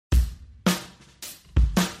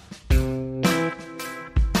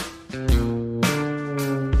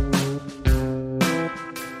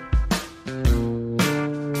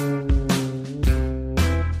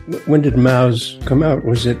When did Mao's come out?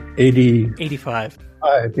 Was it 80? 85.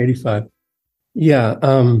 85. Yeah.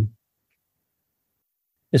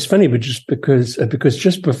 It's funny, but just because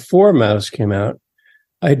just before Mao's came out,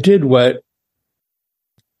 I did what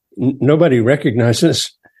nobody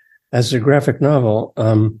recognizes as a graphic novel.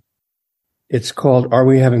 It's called Are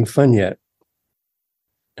We Having Fun Yet?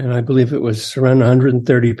 And I believe it was around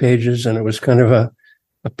 130 pages, and it was kind of a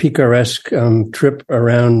picaresque trip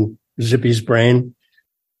around Zippy's brain.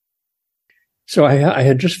 So I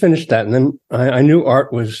had just finished that, and then I knew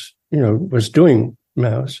Art was doing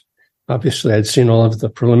Mao's. Obviously, I'd seen all of the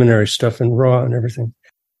preliminary stuff in Raw and everything.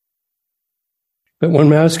 But when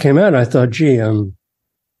Mao's came out, I thought, gee,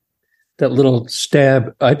 that little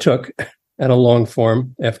stab I took at a long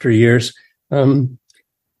form after years,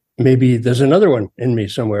 maybe there's another one in me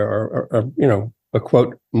somewhere, or a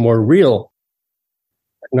quote, more real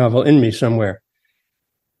novel in me somewhere.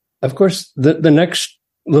 Of course, the next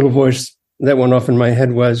little voice that went off in my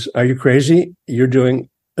head was, are you crazy? You're doing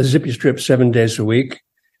a Zippy strip 7 days a week.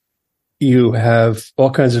 You have all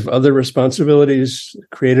kinds of other responsibilities,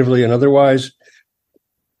 creatively and otherwise.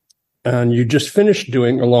 And you just finished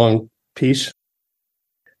doing a long piece,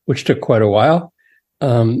 which took quite a while.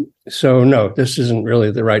 So no, this isn't really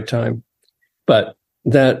the right time. But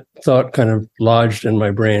that thought kind of lodged in my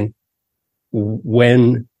brain.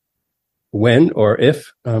 When or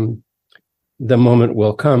if the moment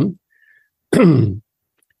will come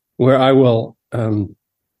where I will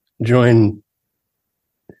join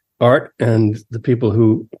Art and the people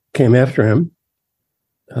who came after him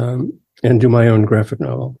and do my own graphic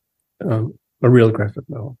novel, a real graphic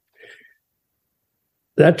novel.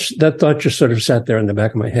 That thought just sort of sat there in the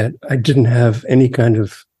back of my head. I didn't have any kind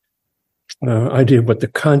of idea of what the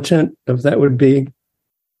content of that would be.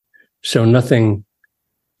 So nothing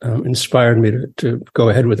inspired me to go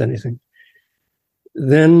ahead with anything.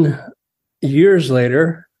 Then years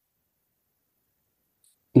later,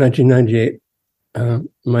 1998,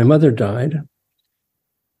 my mother died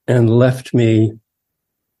and left me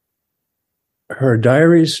her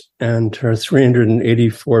diaries and her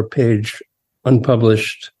 384-page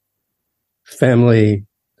unpublished family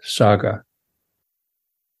saga.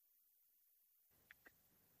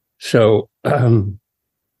 So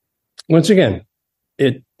once again,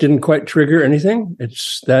 it didn't quite trigger anything.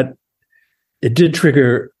 It's that it did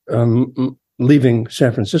trigger leaving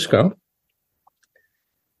San Francisco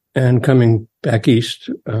and coming back east.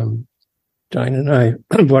 Diane and I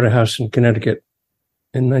bought a house in Connecticut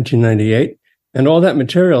in 1998. And all that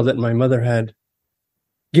material that my mother had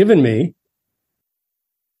given me,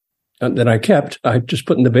 that I kept, I just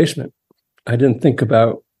put in the basement. I didn't think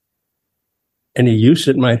about any use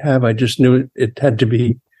it might have. I just knew it had to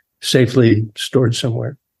be safely stored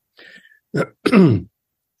somewhere.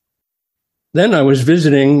 Then I was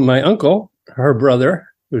visiting my uncle, her brother,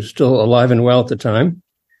 who's still alive and well at the time.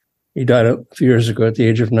 He died a few years ago at the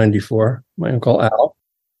age of 94, my Uncle Al.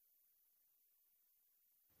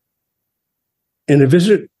 In a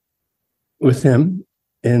visit with him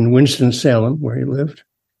in Winston-Salem, where he lived,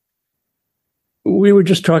 we were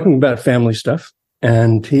just talking about family stuff,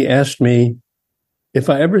 and he asked me if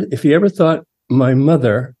he ever thought my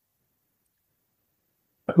mother,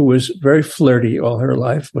 who was very flirty all her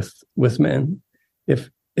life with men,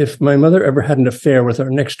 if my mother ever had an affair with our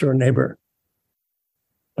next door neighbor.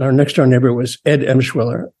 Our next door neighbor was Ed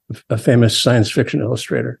Emshwiller, a famous science fiction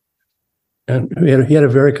illustrator, and he had a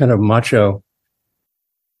very kind of macho,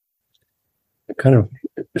 kind of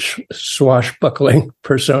swashbuckling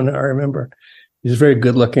persona. I remember he was very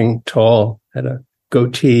good looking, tall, had a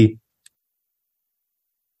goatee.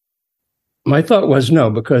 My thought was no,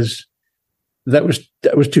 because that was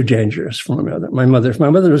too dangerous for my mother. If my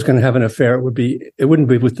mother was going to have an affair, it wouldn't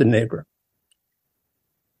be with the neighbor.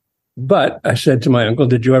 But I said to my uncle,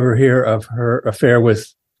 did you ever hear of her affair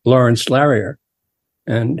with Lawrence Larrier?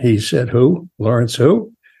 And he said, who? Lawrence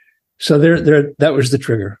who? So that was the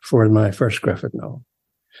trigger for my first graphic novel.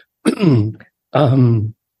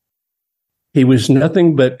 He was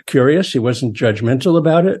nothing but curious. He wasn't judgmental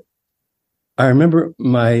about it. I remember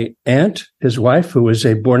my aunt, his wife, who was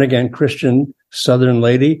a born-again Christian Southern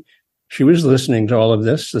lady, she was listening to all of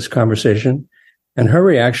this conversation, and her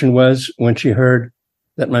reaction was, when she heard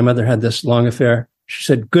that my mother had this long affair, she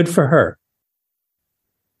said, good for her.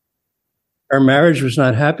 Her marriage was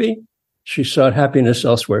not happy. She sought happiness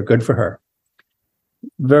elsewhere. Good for her.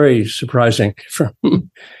 Very surprising from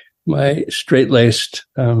my straight-laced,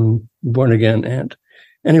 born-again aunt.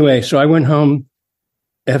 Anyway, so I went home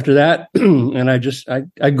after that, and I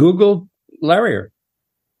Googled Larrier.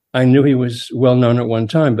 I knew he was well-known at one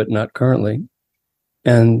time, but not currently.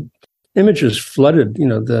 And images flooded,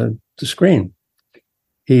 the screen.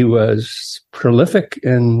 He was prolific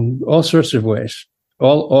in all sorts of ways,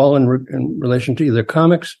 all in relation to either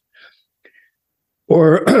comics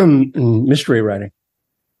or mystery writing.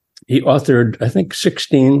 He authored, I think,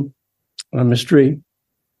 16 mystery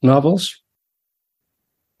novels.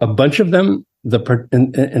 A bunch of them, the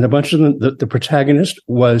protagonist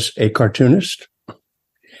was a cartoonist,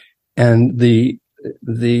 and the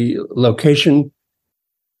location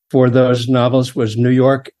for those novels was New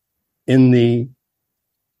York in the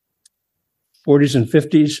 40s and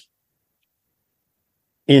 50s,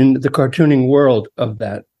 in the cartooning world of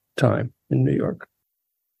that time in New York.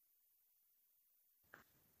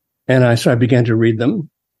 And so I began to read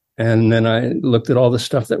them, and then I looked at all the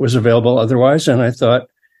stuff that was available otherwise, and I thought,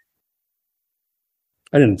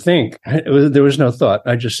 I didn't think, there was no thought.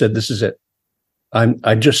 I just said, this is it.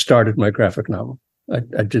 I just started my graphic novel.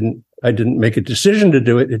 I didn't make a decision to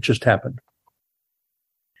do it. It just happened.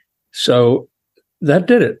 So that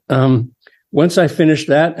did it. Once I finished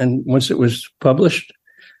that, and once it was published,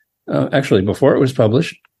 actually before it was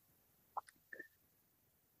published,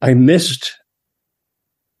 I missed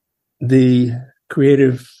the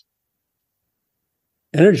creative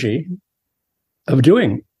energy of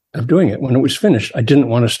doing it. When it was finished, I didn't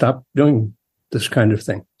want to stop doing this kind of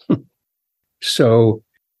thing. So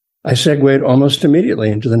I segued almost immediately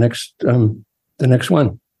into the next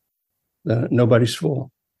one, Nobody's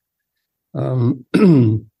Fool. And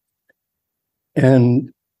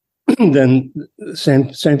then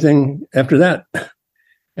same thing after that.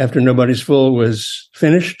 After Nobody's Fool was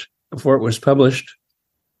finished, before it was published,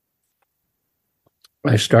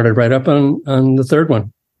 I started right up on the third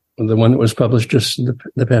one, the one that was published just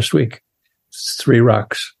the past week. It's 3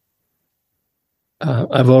 Rocks.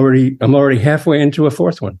 I'm already halfway into a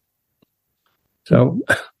fourth one. So,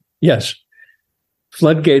 yes,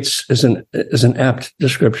 floodgates is an apt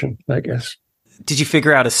description, I guess. Did you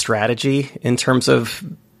figure out a strategy in terms of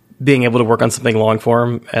being able to work on something long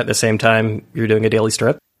form at the same time you're doing a daily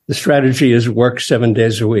strip? The strategy is work 7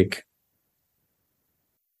 days a week,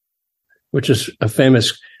 which is a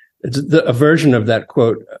version of that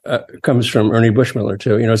quote comes from Ernie Bushmiller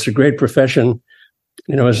too. It's a great profession,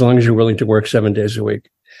 as long as you're willing to work 7 days a week.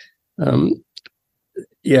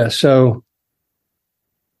 So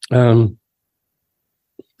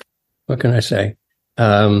what can I say?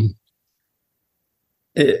 I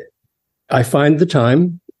find the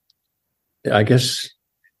time, I guess.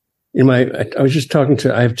 I was just talking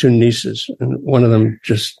to, I have 2 nieces, and one of them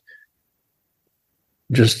just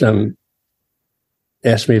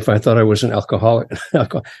asked me if I thought I was an alcoholic, a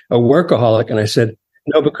workaholic. And I said,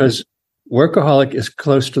 no, because workaholic is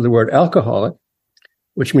close to the word alcoholic,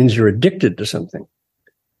 which means you're addicted to something.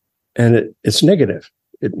 And it's negative.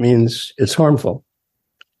 It means it's harmful.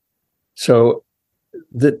 So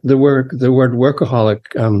the word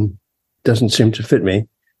workaholic doesn't seem to fit me,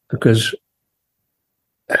 because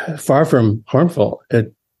far from harmful,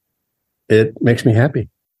 it makes me happy.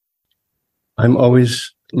 I'm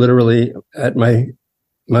always literally at my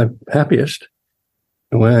happiest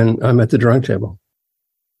when I'm at the drawing table.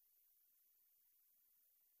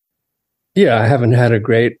 Yeah, I haven't had a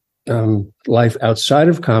great life outside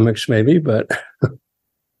of comics, maybe, but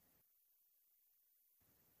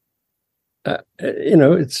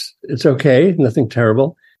it's okay. Nothing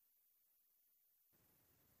terrible.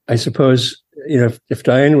 I suppose, if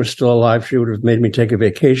Diane was still alive, she would have made me take a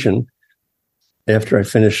vacation after I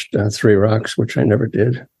finished 3 Rocks, which I never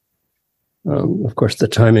did. Of course, the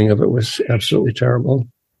timing of it was absolutely terrible.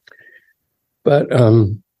 But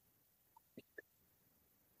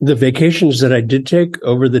the vacations that I did take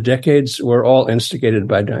over the decades were all instigated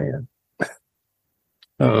by Diane.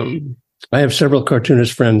 I have several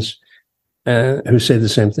cartoonist friends who say the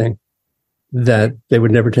same thing, that they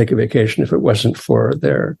would never take a vacation if it wasn't for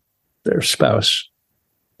their spouse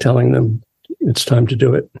telling them it's time to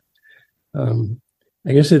do it.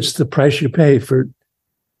 I guess it's the price you pay for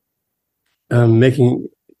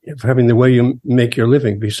having the way you make your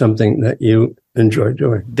living be something that you enjoy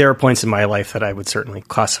doing. There are points in my life that I would certainly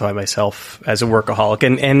classify myself as a workaholic,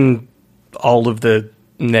 and all of the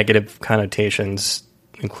negative connotations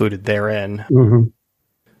included therein. Mm-hmm.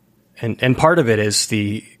 And part of it is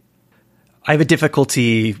I have a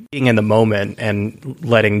difficulty being in the moment and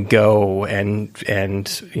letting go, and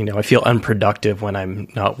I feel unproductive when I'm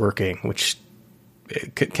not working, which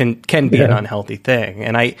can be an unhealthy thing.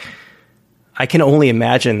 And I can only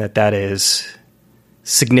imagine that is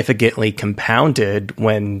significantly compounded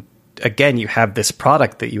when, again, you have this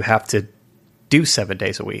product that you have to do 7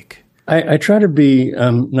 days a week. I try to be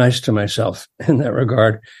nice to myself in that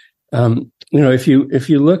regard. If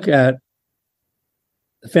you look at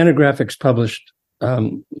Fantagraphics published,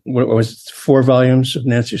 what was it, 4 volumes of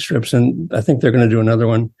Nancy strips, and I think they're going to do another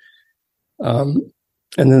one. And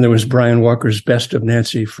then there was Brian Walker's Best of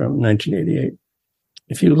Nancy from 1988.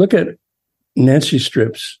 If you look at Nancy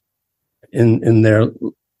strips in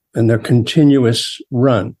their continuous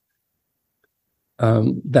run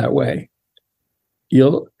that way,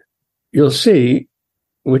 you'll see,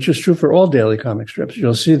 which is true for all daily comic strips,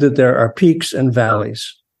 you'll see that there are peaks and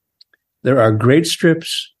valleys. There are great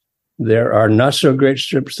strips. There are not so great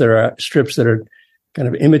strips. There are strips that are kind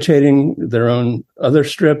of imitating their own other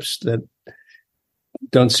strips that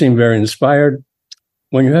don't seem very inspired.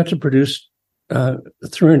 When you have to produce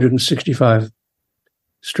 365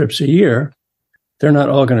 strips a year, they're not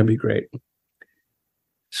all going to be great.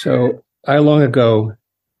 So I long ago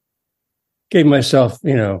gave myself,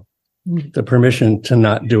 the permission to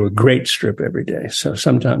not do a great strip every day. So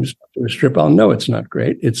sometimes a strip, I'll know it's not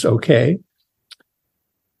great. It's okay.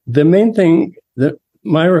 The main thing that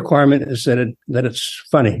my requirement is that it's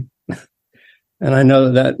funny. And I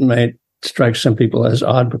know that might strike some people as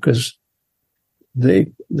odd because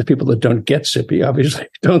the people that don't get Sippy obviously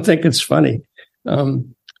don't think it's funny.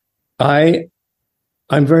 I'm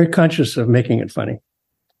very conscious of making it funny.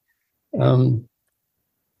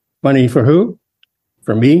 Funny for who?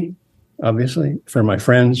 For me, obviously, for my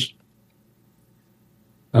friends,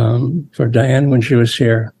 for Diane when she was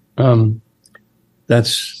here.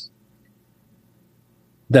 That's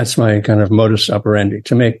my kind of modus operandi,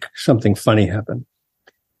 to make something funny happen.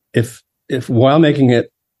 If while making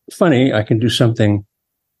it funny, I can do something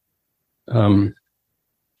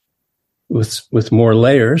with more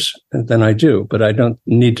layers than I do, but I don't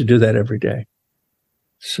need to do that every day.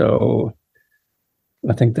 So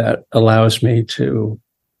I think that allows me to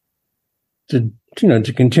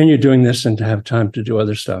continue doing this and to have time to do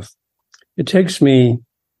other stuff. It takes me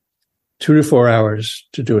 2 to 4 hours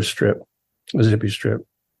to do a Zippy strip.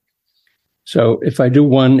 So if I do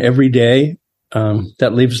one every day,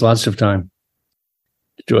 that leaves lots of time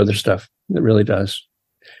to do other stuff. It really does.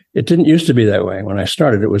 It didn't used to be that way. When I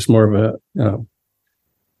started, it was more of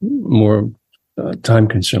more time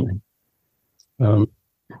consuming.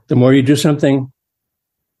 The more you do something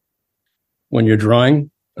when you're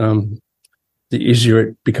drawing, the easier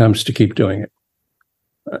it becomes to keep doing it.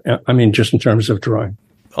 I mean, just in terms of drawing.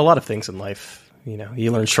 A lot of things in life,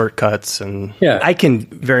 you learn shortcuts, and I can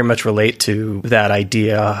very much relate to that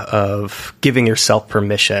idea of giving yourself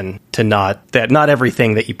permission to not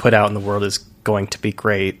everything that you put out in the world is going to be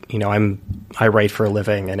great. I write for a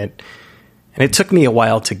living, and it took me a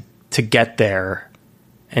while to get there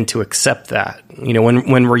and to accept that.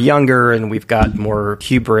 When we're younger and we've got more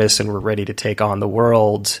hubris and we're ready to take on the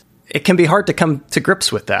world, it can be hard to come to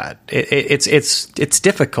grips with that. It's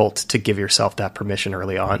difficult to give yourself that permission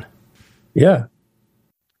early on. Yeah,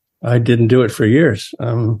 I didn't do it for years.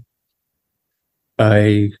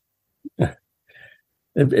 It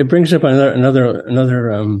brings up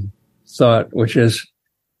another thought, which is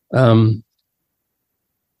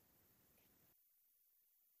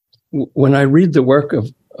when I read the work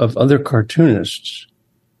of other cartoonists.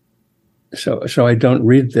 So I don't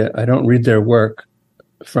read their work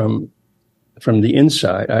from the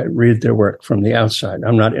inside. I read their work from the outside.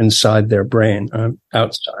 I'm not inside their brain. I'm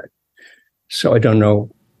outside. So I don't know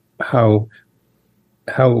how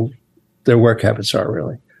their work habits are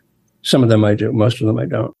really. Some of them I do, most of them I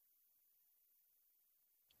don't.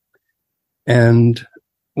 And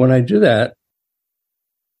when I do that,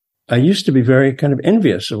 I used to be very kind of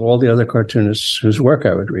envious of all the other cartoonists whose work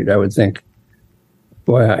I would read. I would think,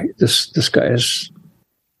 boy, this guy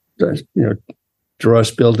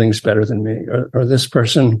draws buildings better than me, or this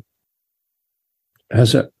person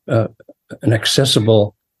has an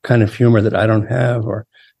accessible kind of humor that I don't have, or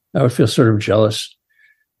I would feel sort of jealous.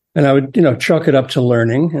 And I would, chalk it up to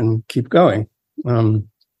learning and keep going.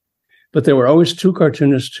 But there were always 2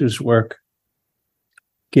 cartoonists whose work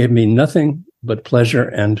gave me nothing but pleasure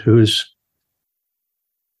and whose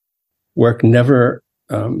work never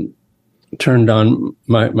turned on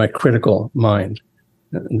my critical mind.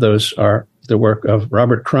 Those are the work of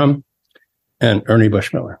Robert Crumb and Ernie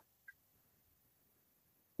Bushmiller.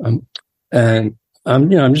 And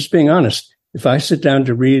I'm just being honest. If I sit down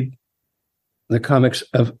to read the comics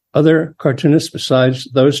of other cartoonists besides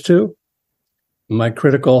those 2, my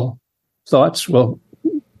critical thoughts will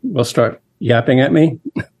start yapping at me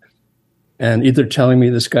and either telling me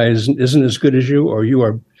this guy isn't as good as you, or you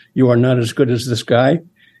are not as good as this guy,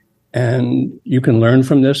 and you can learn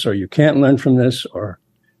from this, or you can't learn from this, or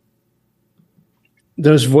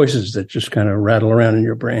those voices that just kind of rattle around in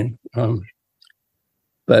your brain.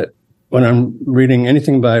 But when I'm reading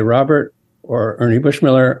anything by Robert or Ernie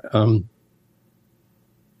Bushmiller,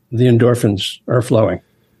 the endorphins are flowing.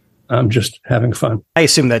 I'm just having fun. I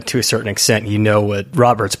assume that to a certain extent, you know what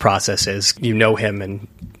Robert's process is. You know him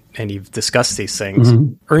and you've discussed these things.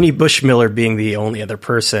 Mm-hmm. Ernie Bushmiller being the only other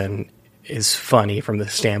person is funny from the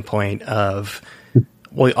standpoint of,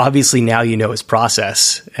 well, obviously now you know his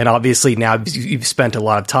process, and obviously now you've spent a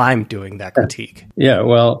lot of time doing that critique. Yeah,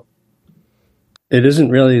 well, it isn't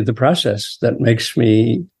really the process that makes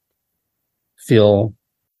me feel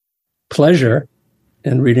pleasure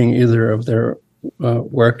in reading either of their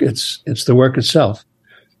work. It's the work itself.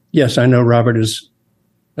 Yes, I know Robert is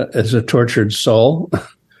a tortured soul.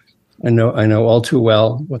 I know all too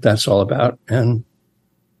well what that's all about. And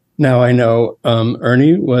now I know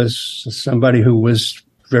Ernie was somebody who was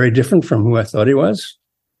very different from who I thought he was.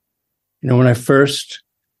 You know, when I first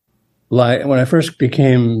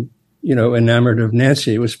became, enamored of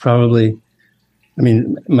Nancy, it was probably,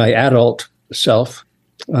 my adult self.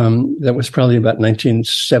 That was probably about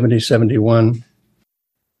 1970, 71.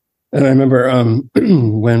 And I remember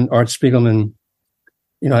when Art Spiegelman,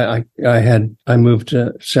 I moved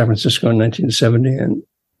to San Francisco in 1970, and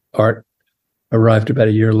Art arrived about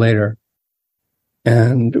a year later.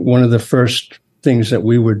 And one of the first things that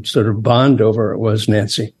we would sort of bond over was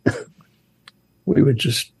Nancy. We would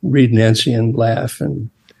just read Nancy and laugh and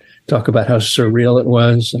talk about how surreal it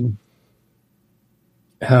was and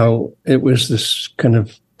how it was this kind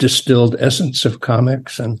of distilled essence of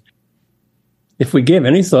comics. And if we gave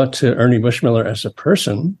any thought to Ernie Bushmiller as a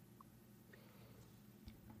person,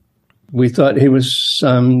 we thought he was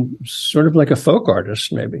sort of like a folk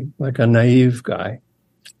artist, maybe, like a naive guy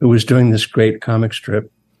who was doing this great comic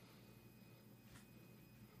strip.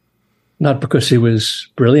 Not because he was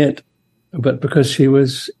brilliant, but because he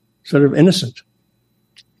was sort of innocent.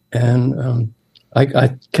 And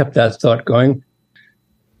I kept that thought going,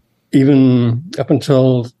 even up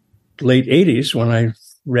until late 80s, when I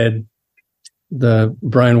read the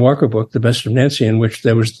Brian Walker book, The Best of Nancy, in which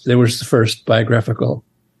there was the first biographical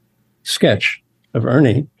sketch of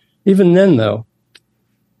Ernie. Even then, though,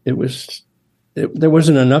 there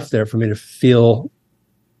wasn't enough there for me to feel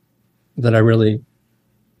that I really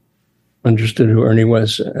understood who Ernie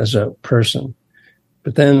was as a person.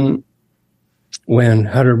 But then when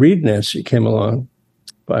How to Read Nancy came along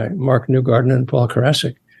by Mark Newgarden and Paul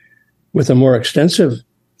Karasik with a more extensive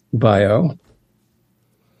bio,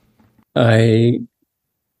 I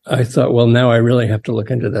thought, well, now I really have to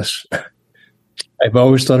look into this. I've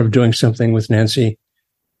always thought of doing something with Nancy,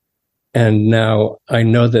 and now I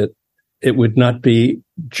know that it would not be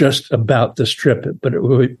just about the strip, but it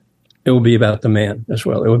would be about the man as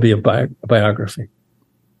well. It would be a biography.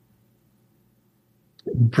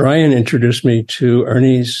 Brian introduced me to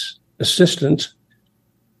Ernie's assistant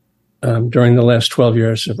during the last 12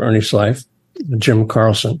 years of Ernie's life, Jim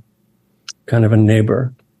Carlson, kind of a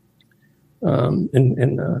neighbor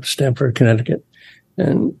in Stamford, Connecticut.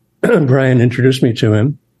 And Brian introduced me to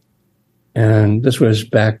him. And this was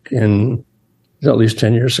back in at least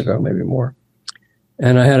 10 years ago, maybe more.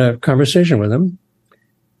 And I had a conversation with him.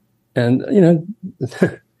 And,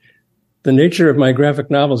 the nature of my graphic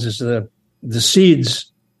novels is the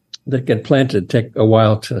seeds that get planted take a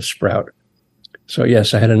while to sprout. So,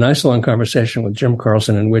 yes, I had a nice long conversation with Jim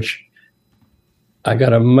Carlson in which I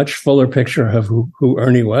got a much fuller picture of who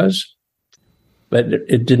Ernie was, but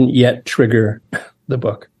it didn't yet trigger the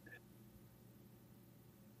book.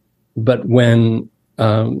 But when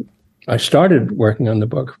I started working on the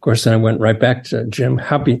book, of course, then I went right back to Jim,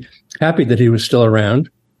 happy that he was still around.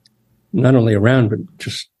 Not only around, but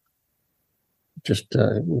just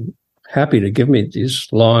happy to give me these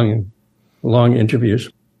long interviews.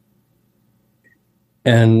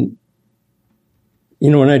 And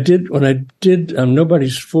when I did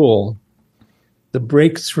Nobody's Fool, the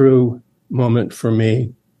breakthrough moment for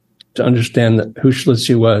me to understand that who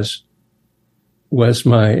Schlitzie was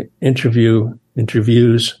my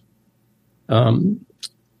interviews. Now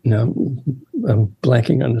I'm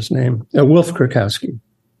blanking on his name. Wolf Krakowski.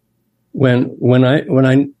 When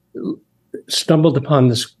I stumbled upon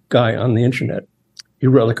this guy on the internet, he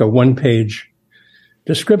wrote like a one-page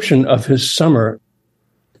description of his summer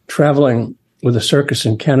traveling with a circus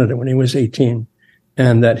in Canada when he was 18,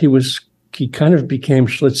 and that he kind of became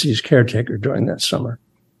Schlitzie's caretaker during that summer.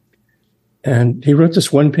 And he wrote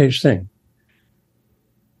this one-page thing.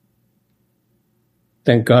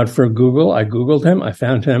 Thank God for Google. I Googled him. I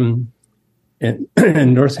found him in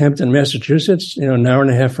Northampton, Massachusetts, an hour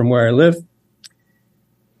and a half from where I live.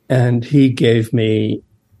 And he gave me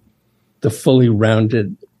the fully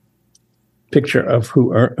rounded picture of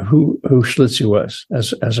who Schlitzie was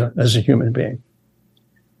as a human being.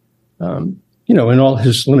 In all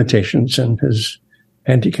his limitations and his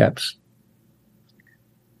handicaps.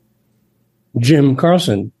 Jim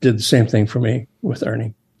Carlson did the same thing for me with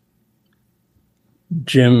Ernie.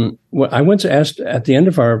 Jim, I once asked at the end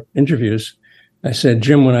of our interviews, I said,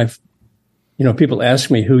 Jim, when people ask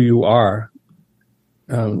me who you are,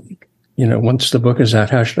 once the book is out,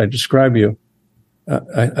 how should I describe you?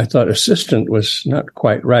 I thought assistant was not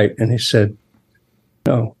quite right. And he said,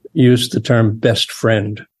 no, use the term best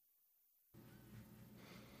friend.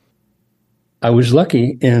 I was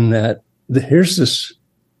lucky in that here's this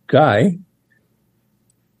guy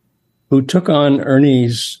who took on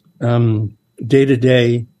Ernie's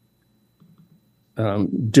day-to-day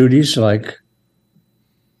duties, like,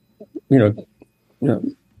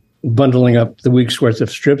 bundling up the week's worth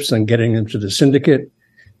of strips and getting them to the syndicate,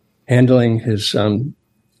 handling his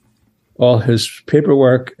all his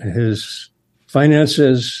paperwork, his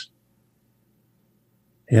finances.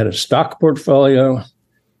 He had a stock portfolio.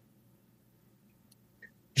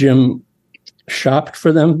 Jim shopped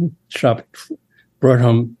for them, brought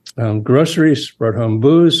home groceries, brought home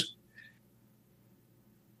booze,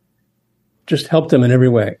 just helped them in every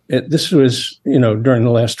way. This was, during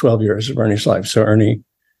the last 12 years of Ernie's life. So Ernie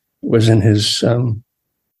was in his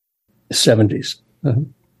 70s,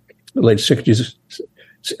 late 60s,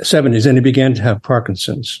 70s, and he began to have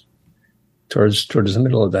Parkinson's towards the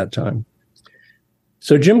middle of that time.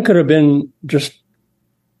 So Jim could have been just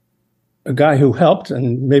a guy who helped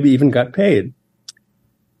and maybe even got paid,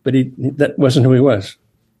 but that wasn't who he was.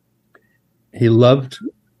 He loved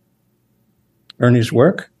Ernie's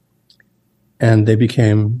work, and they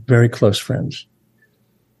became very close friends.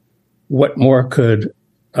 What more could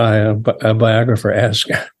a biographer ask?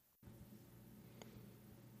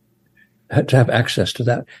 Had to have access to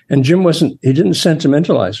that. And Jim he didn't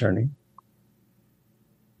sentimentalize Ernie.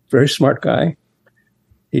 Very smart guy.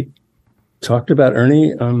 He talked about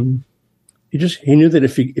Ernie. He knew that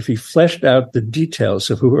if he fleshed out the details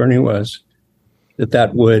of who Ernie was,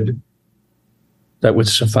 that would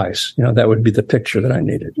suffice. That would be the picture that I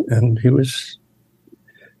needed. And he was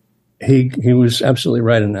absolutely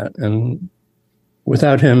right in that. And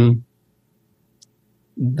without him,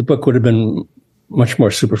 the book would have been much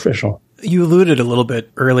more superficial. You alluded a little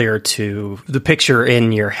bit earlier to the picture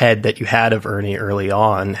in your head that you had of Ernie early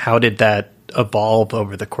on. How did that evolve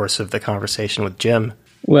over the course of the conversation with Jim?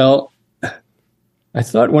 Well, I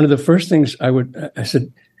thought one of the first things I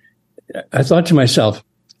thought to myself,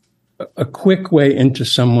 a quick way into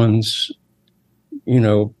someone's,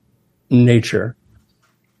 nature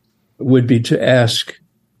would be to ask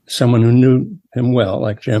someone who knew him well,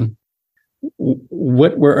 like Jim,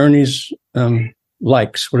 what were Ernie's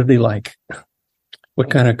likes? What did he like? What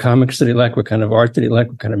kind of comics did he like? What kind of art did he like?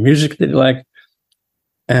 What kind of music did he like?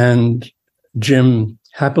 And Jim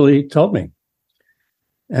happily told me.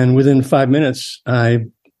 And within 5 minutes,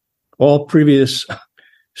 all previous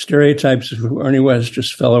stereotypes of who Ernie was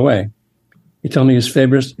just fell away. He told me his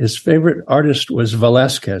favorite artist was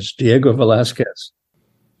Diego Velázquez.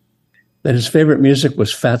 That his favorite music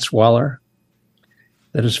was Fats Waller.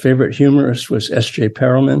 That his favorite humorist was S.J.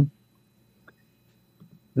 Perelman.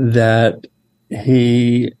 That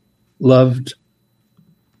he loved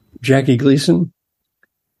Jackie Gleason,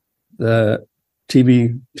 the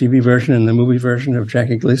TV version and the movie version of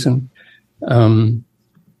Jackie Gleason. And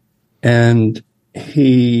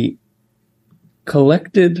he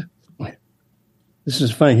collected, this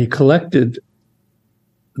is funny, he collected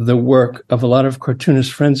the work of a lot of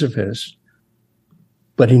cartoonist friends of his,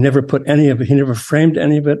 but he never put any of it, he never framed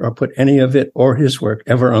any of it or put any of it or his work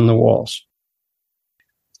ever on the walls.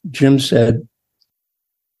 Jim said,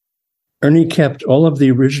 Ernie kept all of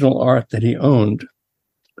the original art that he owned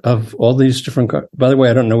of all these different, by the way,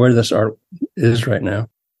 I don't know where this art is right now.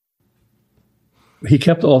 He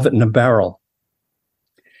kept all of it in a barrel,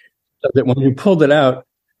 so that when you pulled it out,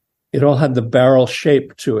 it all had the barrel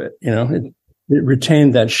shape to it. It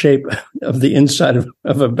retained that shape of the inside of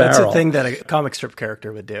a barrel. That's a thing that a comic strip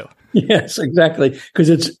character would do. Yes, exactly.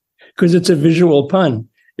 Because it's a visual pun.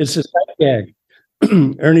 It's a sight gag.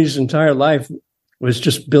 Ernie's entire life was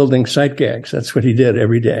just building sight gags. That's what he did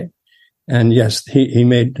every day. And yes, he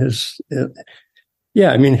made his,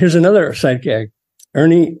 here's another sight gag.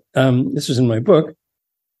 Ernie, this is in my book,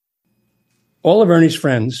 all of Ernie's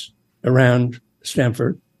friends around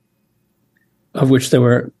Stanford, of which there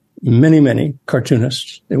were many, many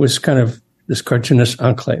cartoonists. It was kind of this cartoonist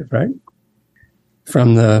enclave, right?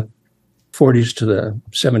 From the 40s to the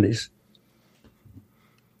 70s.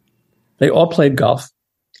 They all played golf.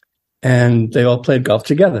 and they all played golf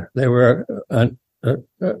together. They were a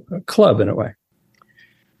club in a way.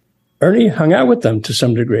 Ernie hung out with them to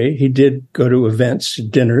some degree. He did go to events,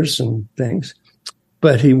 dinners and things,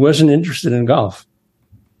 but he wasn't interested in golf.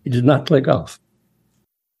 He did not play golf.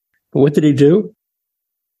 But what did he do?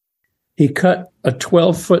 He cut a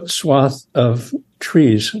 12-foot swath of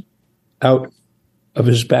trees out of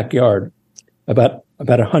his backyard, about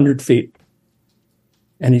 100 feet.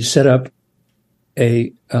 And he set up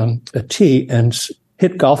a tee and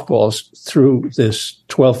hit golf balls through this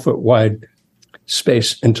 12-foot wide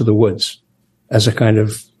space into the woods as a kind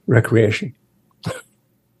of recreation.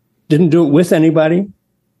 Didn't do it with anybody.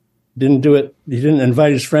 Didn't do it. He didn't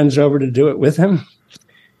invite his friends over to do it with him.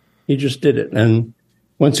 He just did it. And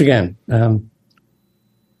once again, the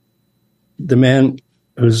man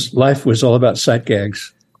whose life was all about sight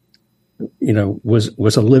gags,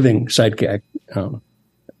 was a living sight gag,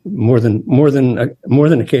 more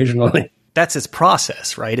than occasionally. That's his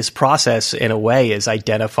process, right? His process, in a way, is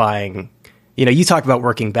identifying. You talk about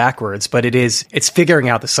working backwards, but it's figuring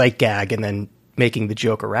out the sight gag and then making the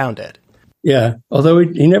joke around it. Yeah, although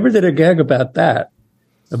he never did a gag about that,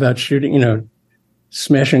 about shooting,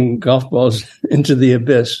 smashing golf balls into the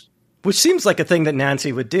abyss. Which seems like a thing that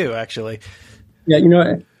Nancy would do, actually. Yeah,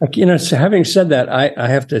 having said that, I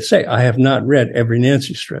have to say, I have not read every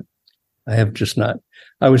Nancy strip. I have just not.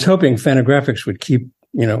 I was hoping Fantagraphics would keep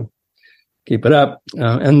it up.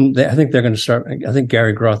 And I think they're going to start. I think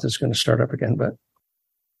Gary Groth is going to start up again. But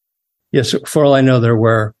yes, for all I know, there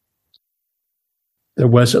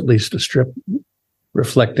was at least a strip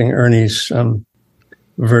reflecting Ernie's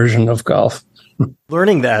version of golf.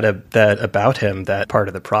 Learning that about him, that part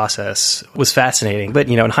of the process, was fascinating. But,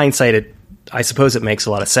 in hindsight, I suppose it makes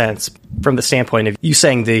a lot of sense from the standpoint of you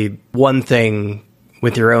saying the one thing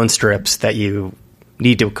with your own strips that you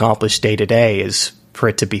need to accomplish day to day is for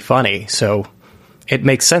it to be funny. So it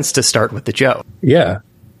makes sense to start with the joke. Yeah.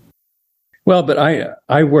 Well, but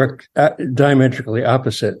I work diametrically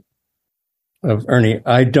opposite of Ernie.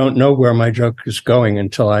 I don't know where my joke is going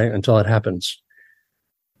until it happens.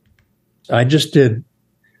 I just did,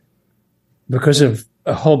 because of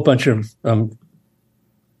a whole bunch of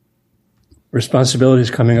responsibilities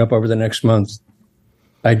coming up over the next month,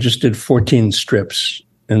 I just did 14 strips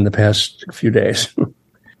in the past few days.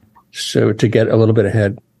 So to get a little bit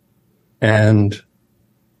ahead. And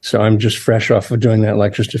so I'm just fresh off of doing that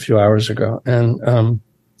like just a few hours ago. And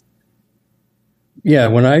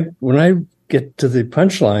when I get to the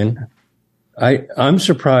punchline, I'm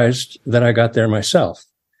surprised that I got there myself.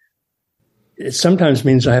 It sometimes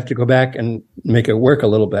means I have to go back and make it work a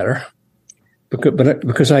little better,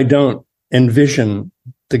 because I don't envision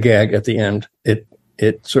the gag at the end. It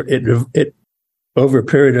over a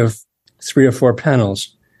period of 3 or 4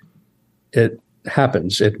 panels, it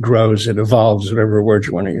happens, it grows, it evolves, whatever word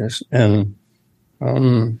you want to use. And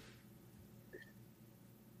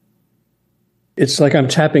it's like I'm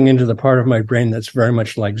tapping into the part of my brain that's very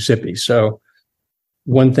much like Zippy. So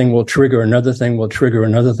one thing will trigger another thing, will trigger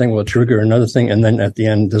another thing, will trigger another thing, and then at the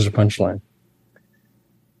end, there's a punchline.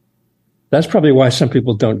 That's probably why some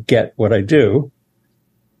people don't get what I do,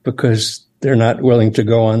 because they're not willing to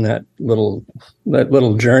go on that little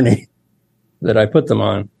journey that I put them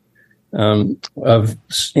on, of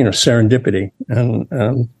serendipity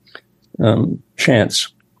and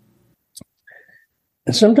chance.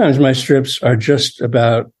 And sometimes my strips are just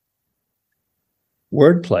about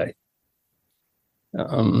wordplay.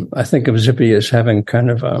 I think of Zippy as having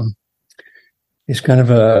he's kind of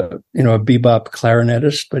a bebop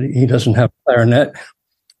clarinetist, but he doesn't have clarinet.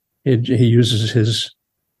 He uses his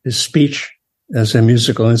speech as a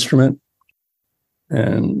musical instrument.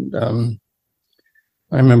 And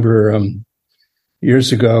I remember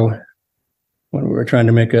years ago when we were trying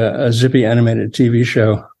to make a Zippy animated TV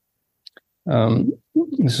show.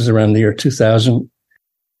 This is around the year 2000.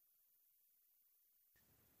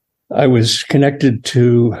 I was connected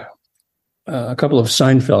to a couple of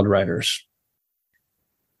Seinfeld writers,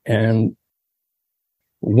 and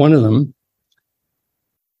one of them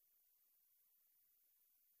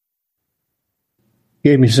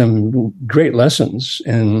gave me some great lessons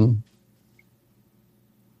in,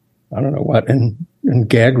 I don't know what, in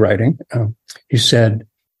gag writing. He said,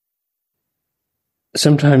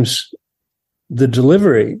 sometimes the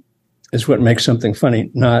delivery is what makes something funny,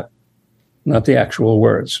 not the actual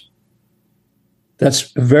words.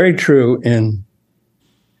 That's very true in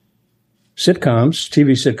sitcoms,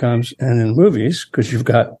 TV sitcoms, and in movies, because you've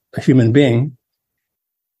got a human being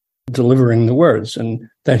delivering the words. And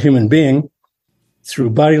that human being,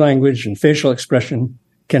 through body language and facial expression,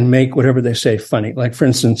 can make whatever they say funny. Like, for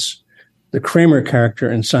instance, the Kramer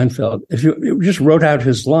character in Seinfeld, if you just wrote out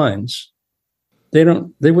his lines, they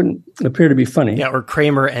wouldn't appear to be funny. Yeah, or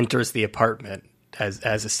Kramer enters the apartment as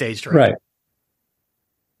a stage director. Right.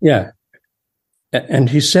 Yeah. And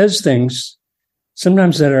he says things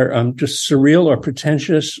sometimes that are just surreal or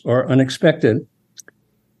pretentious or unexpected.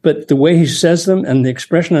 But the way he says them and the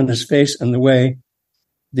expression on his face and the way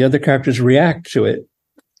the other characters react to it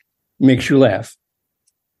makes you laugh.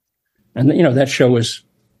 And, that show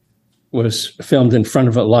was filmed in front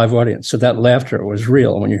of a live audience. So that laughter was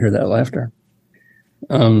real when you hear that laughter.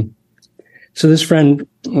 So this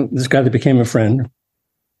guy that became a friend,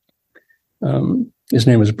 his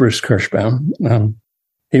name was Bruce Kirschbaum.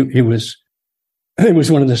 He was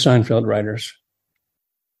one of the Seinfeld writers.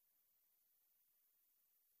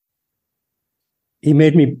 He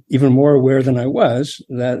made me even more aware than I was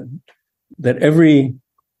that every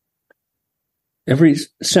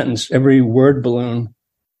sentence, every word balloon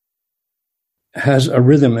has a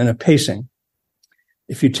rhythm and a pacing.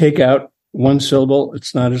 If you take out one syllable,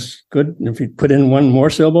 it's not as good. And if you put in one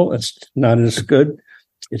more syllable, it's not as good.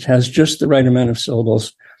 It has just the right amount of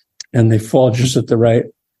syllables, and they fall just at the right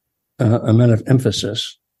amount of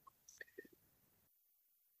emphasis.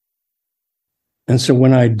 And so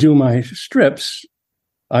when I do my strips,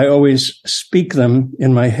 I always speak them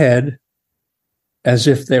in my head as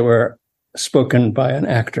if they were spoken by an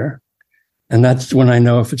actor. And that's when I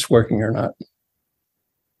know if it's working or not.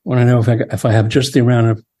 When I know if I have just the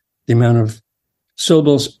amount of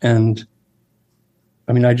syllables. And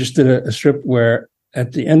I mean, I just did a strip where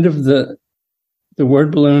at the end of the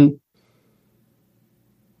word balloon,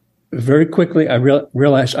 very quickly I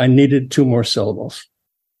realized I needed 2 more syllables.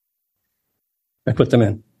 I put them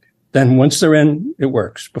in. Then once they're in, it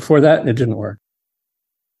works. Before that, it didn't work.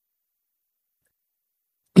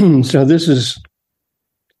 So this is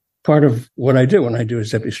part of what I do when I do a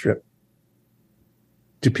Zippy strip.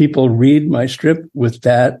 Do people read my strip with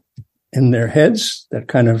that in their heads? Do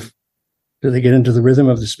they get into the rhythm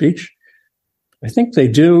of the speech? I think they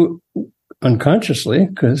do unconsciously,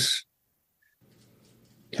 because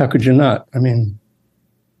how could you not? I mean,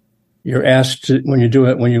 you're asked to,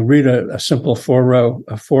 when you read a simple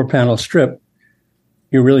 4-panel strip,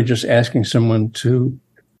 you're really just asking someone to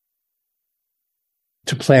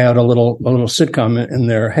play out a little sitcom in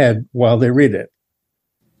their head while they read it.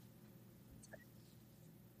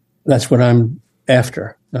 That's what I'm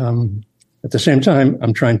after. At the same time,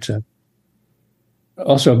 I'm trying to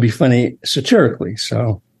also be funny satirically.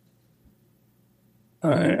 So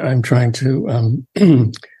I'm trying to,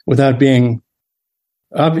 without being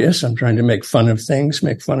obvious, I'm trying to make fun of things,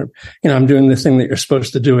 I'm doing the thing that you're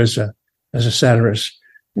supposed to do as a satirist.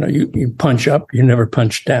 You punch up, you never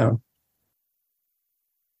punch down.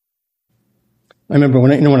 I remember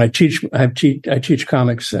when I teach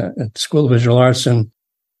comics at School of Visual Arts, and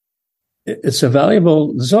it's a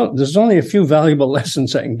valuable, there's only a few valuable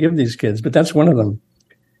lessons I can give these kids, but that's one of them.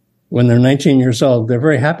 When they're 19 years old, they're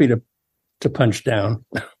very happy to punch down.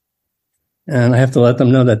 And I have to let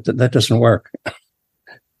them know that doesn't work.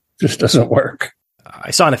 Just doesn't work.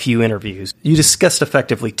 I saw in a few interviews, you discussed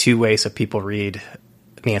effectively 2 ways that people read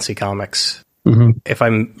Nancy comics. Mm-hmm. If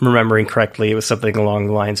I'm remembering correctly, it was something along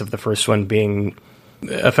the lines of the first one being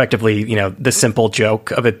effectively, the simple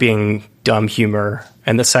joke of it being dumb humor.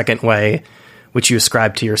 And the second way, which you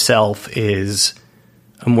ascribe to yourself, is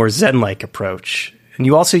a more Zen-like approach. And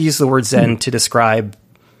you also use the word Zen to describe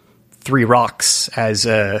 3 rocks as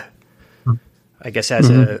a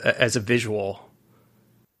visual.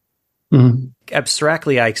 Mm-hmm.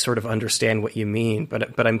 Abstractly, I sort of understand what you mean,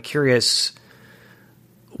 but I'm curious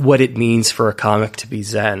what it means for a comic to be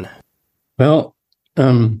Zen. Well,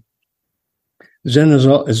 Zen is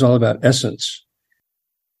all about essence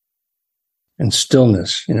and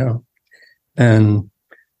stillness, and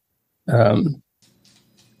kind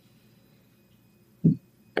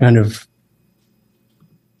of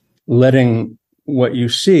letting what you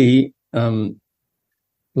see, letting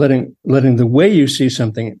the way you see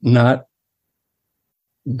something not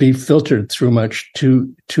be filtered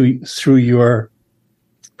through your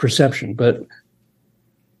perception, but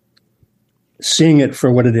seeing it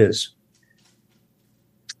for what it is.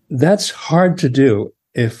 That's hard to do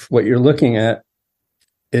if what you're looking at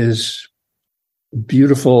is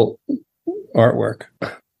beautiful artwork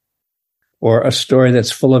or a story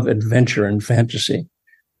that's full of adventure and fantasy.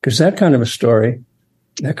 Because that kind of a story,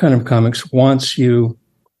 that kind of comics wants you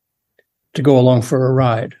to go along for a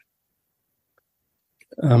ride.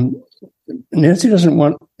 Nancy doesn't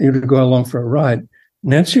want you to go along for a ride.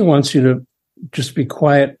 Nancy wants you to just be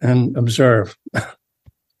quiet and observe.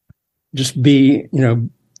 Just be,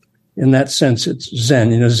 in that sense, it's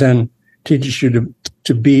Zen. Zen teaches you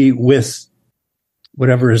to be with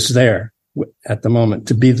whatever is there at the moment,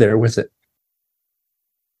 to be there with it.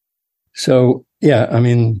 So, yeah, I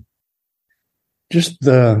mean, just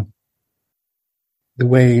the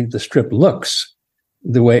way the strip looks,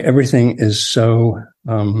 the way everything is so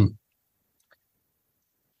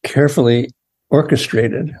carefully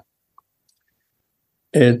orchestrated,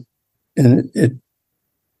 it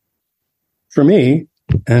for me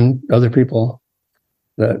and other people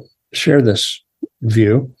that share this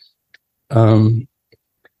view,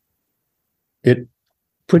 it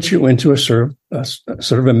puts you into a sort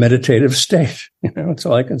of a meditative state. That's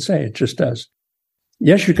all I can say. It just does.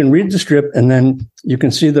 Yes, you can read the strip and then you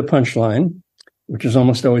can see the punchline, which is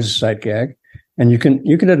almost always a sight gag, and you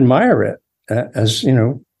can admire it as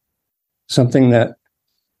something that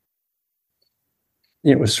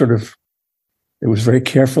it was very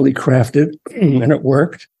carefully crafted and it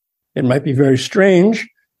worked. It might be very strange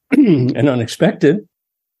and unexpected,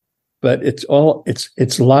 but it's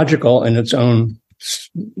logical in its own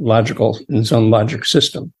logic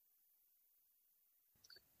system.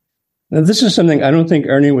 Now, this is something I don't think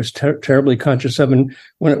Ernie was terribly conscious of, and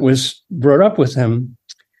when it was brought up with him,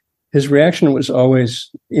 his reaction was always,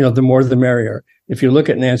 the more the merrier. If you look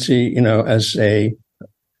at Nancy, as a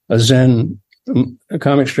Zen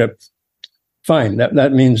comic strip, fine.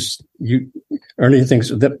 That means Ernie thinks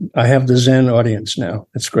that I have the Zen audience now.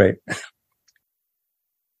 That's great.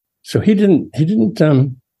 So he didn't.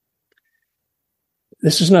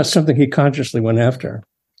 This is not something he consciously went after,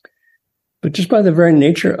 but just by the very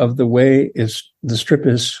nature of the way the strip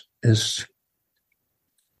is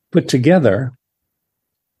put together,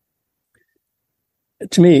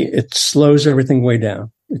 to me, it slows everything way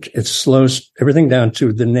down. It slows everything down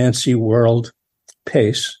to the Nancy World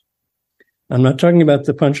pace. I'm not talking about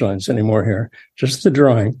the punchlines anymore here, just the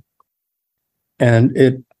drawing. And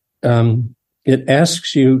it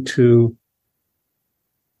asks you to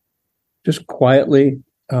just quietly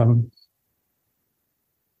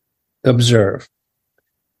observe.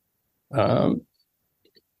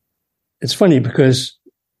 It's funny because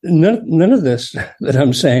none of this that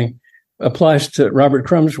I'm saying applies to Robert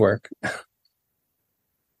Crumb's work.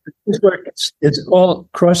 His work, it's all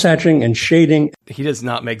cross-hatching and shading. He does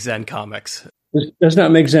not make Zen comics. He does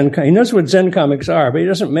not make Zen. He knows what Zen comics are, but he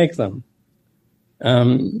doesn't make them.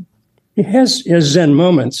 He has Zen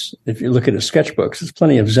moments. If you look at his sketchbooks, there's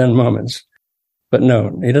plenty of Zen moments. But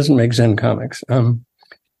no, he doesn't make Zen comics.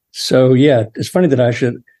 So yeah, it's funny that I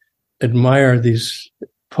should admire these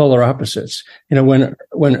polar opposites. When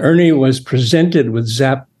Ernie was presented with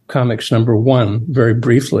Zap Comics #1, very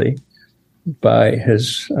briefly, by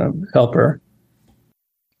his helper,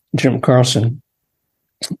 Jim Carlson,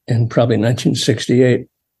 in probably 1968,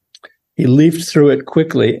 he leafed through it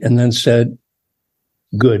quickly and then said,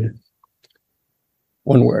 "Good."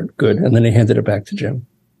 One word, "good," and then he handed it back to Jim.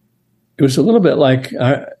 It was a little bit like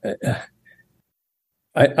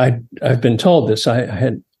I've been told this.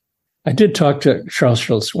 I did talk to Charles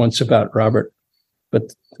Schulz once about Robert,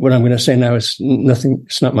 but what I'm going to say now is nothing.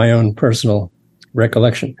 It's not my own personal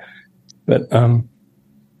recollection. But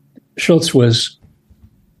Schulz was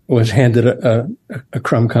handed a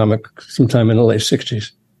Crumb comic sometime in the late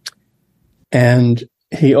 60s. And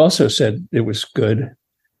he also said it was good,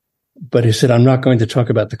 but he said, "I'm not going to talk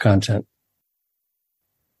about the content."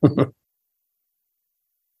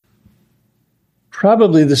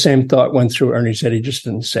 Probably the same thought went through Ernie's head. He just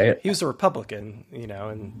didn't say it. He was a Republican,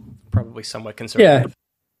 and probably somewhat conservative. Yeah.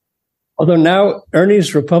 Although now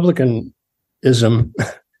Ernie's Republicanism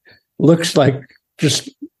looks like just,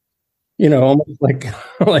 almost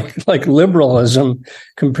like liberalism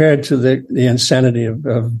compared to the insanity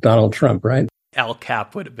of Donald Trump, right? Al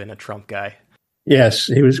Cap would have been a Trump guy. Yes,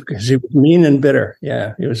 he was mean and bitter.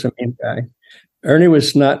 Yeah, he was a mean guy. Ernie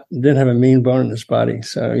didn't have a mean bone in his body.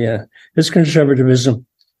 So yeah, his conservatism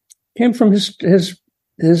came from his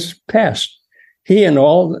past. He and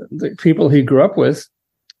all the people he grew up with,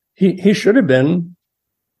 he should have been,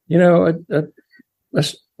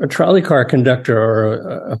 a trolley car conductor or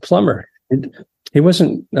a plumber. He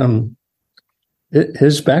wasn't.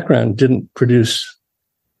 His background didn't produce,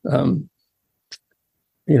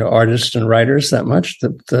 artists and writers that much.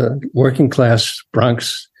 The working class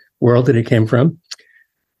Bronx world that he came from,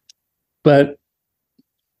 but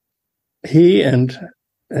he and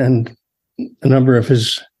a number of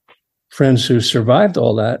his friends who survived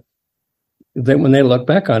all that, when they look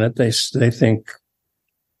back on it, they think,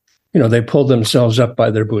 they pulled themselves up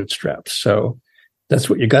by their bootstraps. So that's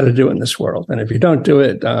what you got to do in this world. And if you don't do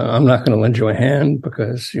it, I'm not going to lend you a hand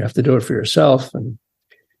because you have to do it for yourself. And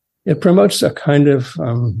it promotes a kind of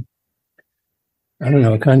I don't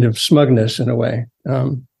know, a kind of smugness in a way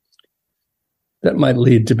that might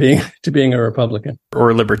lead to being a Republican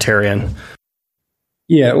or libertarian.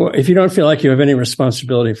 Yeah, well, if you don't feel like you have any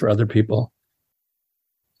responsibility for other people,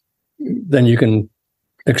 then you can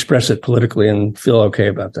express it politically and feel okay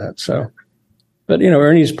about that. So, but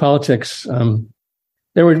Ernie's politics,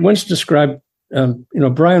 they were once described.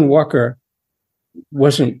 Brian Walker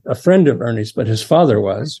wasn't a friend of Ernie's, but his father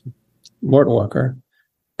was, Mort Walker.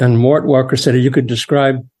 And Mort Walker said you could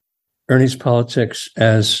describe Ernie's politics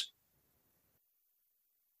as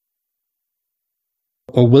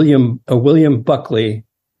a William Buckley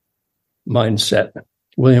mindset.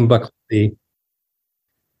 William Buckley,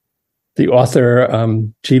 the author,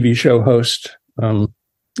 TV show host, who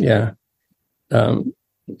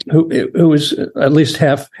was at least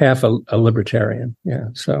half a libertarian. Yeah.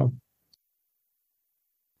 So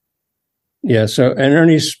and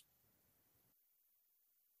Ernie's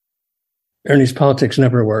politics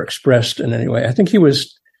never were expressed in any way. I think he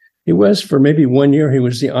was for maybe 1 year, he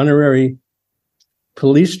was the honorary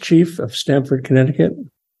police chief of Stamford, Connecticut.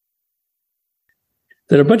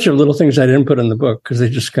 There are a bunch of little things I didn't put in the book because they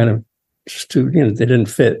just kind of they didn't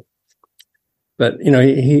fit. But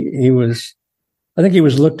he was, I think he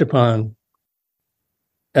was looked upon,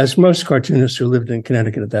 as most cartoonists who lived in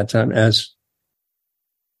Connecticut at that time, as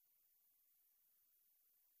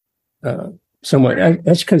somewhat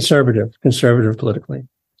as conservative politically,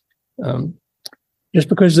 just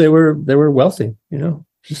because they were wealthy,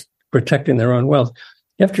 just protecting their own wealth.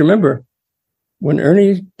 You have to remember, when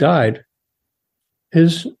Ernie died,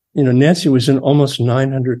 Nancy was in almost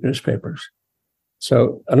 900 newspapers.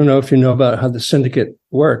 So I don't know if you know about how the syndicate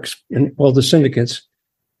works in all the syndicates,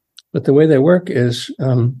 but the way they work is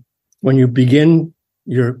when you begin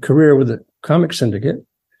your career with a comic syndicate,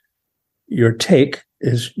 your take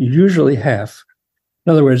is usually half.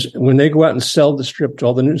 In other words, when they go out and sell the strip to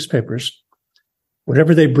all the newspapers,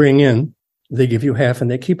 whatever they bring in, they give you half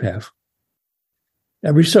and they keep half.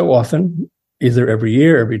 Every so often, either every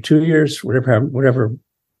year, every 2 years, whatever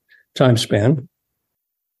time span,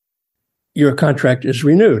 your contract is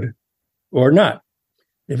renewed or not.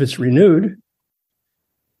 If it's renewed,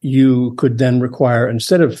 you could then require,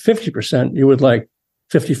 instead of 50%, you would like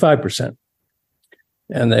 55%.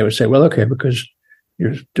 And they would say, well, okay, because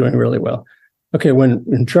you're doing really well. Okay,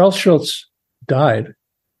 when Charles Schulz died,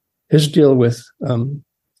 his deal with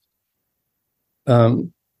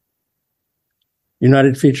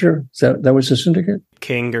United Feature, that was the syndicate?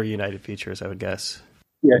 King or United Features, I would guess.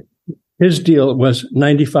 Yeah, his deal was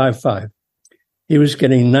 95-5. He was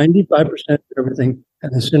getting 95% of everything,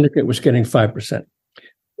 and the syndicate was getting 5%.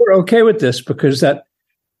 We're okay with this because that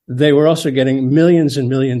they were also getting millions and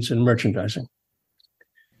millions in merchandising.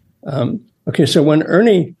 Okay, so when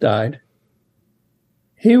Ernie died,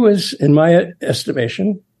 he was, in my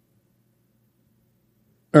estimation,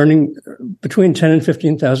 earning between $10,000 and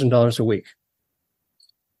 $15,000 a week.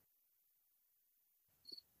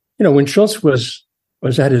 When Schulz was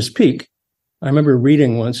at his peak, I remember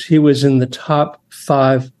reading once, he was in the top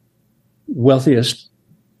 5 wealthiest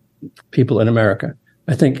people in America.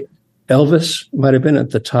 I think Elvis might have been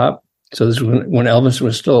at the top. So this was when Elvis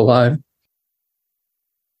was still alive.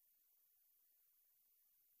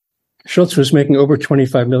 Schulz was making over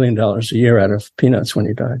 $25 million a year out of Peanuts when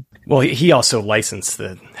he died. Well, he also licensed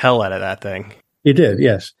the hell out of that thing. He did,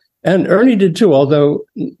 yes. And Ernie did too, although,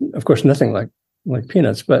 of course, nothing like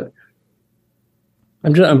Peanuts. But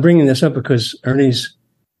I'm bringing this up because Ernie's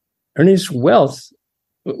wealth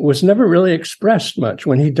was never really expressed much.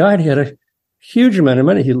 When he died, he had a huge amount of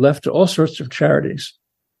money. He left to all sorts of charities.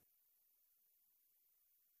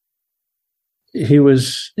 He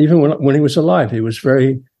was, even when he was alive, he was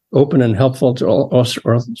very open and helpful to all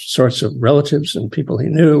sorts of relatives and people he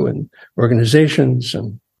knew and organizations.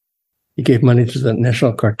 And he gave money to the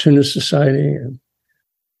National Cartoonist Society. And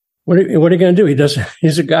what are you going to do?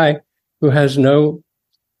 He's a guy who has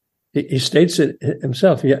he states it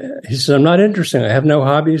himself. He says, I'm not interesting. I have no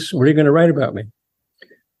hobbies. What are you going to write about me?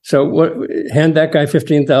 So hand that guy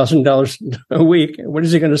 $15,000 a week. What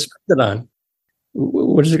is he going to spend it on?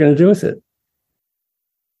 What is he going to do with it?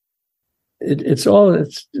 It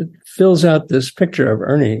fills out this picture of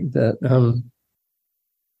Ernie that,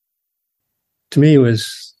 to me,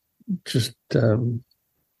 was just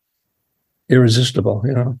irresistible,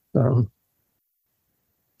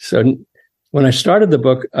 So when I started the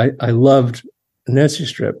book, I loved the Nancy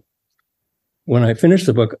strip. When I finished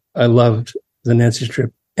the book, I loved the Nancy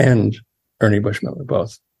strip and Ernie Bushmiller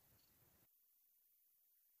both.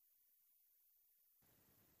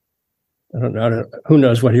 I don't know. Who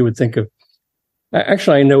knows what he would think of.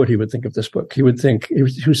 Actually, I know what he would think of this book. He would say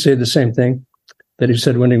the same thing, that he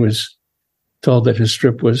said when he was told that his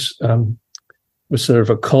strip was sort of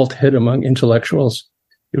a cult hit among intellectuals,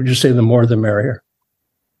 he would just say, "The more, the merrier."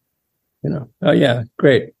 Oh yeah,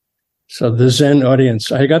 great. So the Zen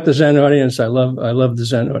audience, I got the Zen audience. I love the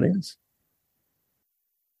Zen audience.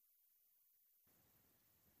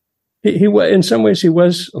 He in some ways he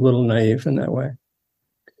was a little naive in that way,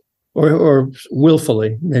 or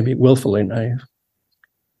maybe willfully naive.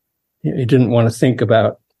 He didn't want to think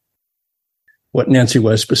about what Nancy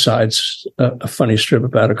was besides a funny strip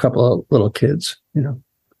about a couple of little kids.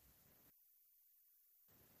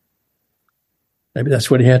 Maybe that's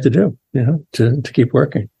what he had to do, to keep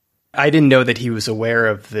working. I didn't know that he was aware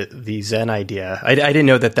of the Zen idea. I didn't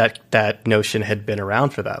know that notion had been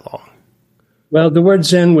around for that long. Well, the word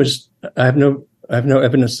Zen was, I have no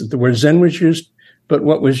evidence that the word Zen was used, but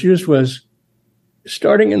what was used was,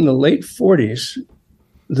 starting in the late 40s,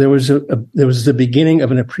 there was the beginning of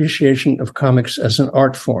an appreciation of comics as an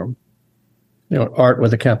art form, art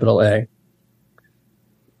with a capital A.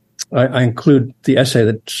 I include the essay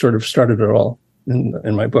that sort of started it all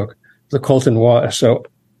in my book, the Colton Waugh essay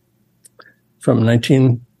from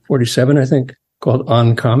 1947, I think, called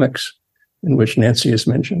On Comics, in which Nancy is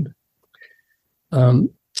mentioned.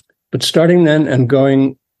 But starting then and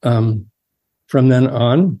going from then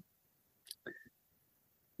on,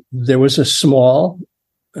 there was a small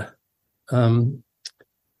kind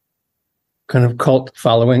of cult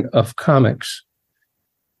following of comics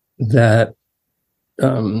that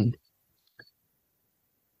Ernie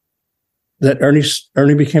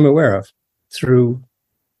became aware of through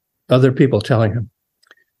other people telling him,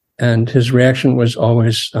 and his reaction was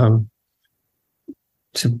always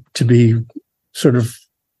to be sort of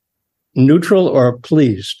neutral or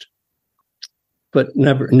pleased, but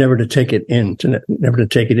never to take it in, never to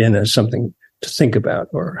take it in as something to think about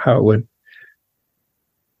or how it would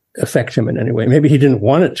affect him in any way. Maybe he didn't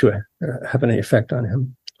want it to have any effect on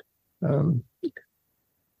him.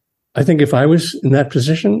 I think if I was in that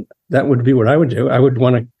position, that would be what I would do. I would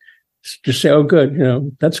want to just say, "Oh, good,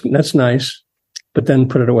 that's nice," but then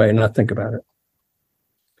put it away and not think about it,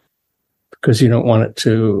 because you don't want it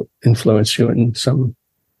to influence you in some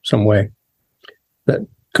way that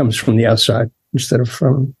comes from the outside instead of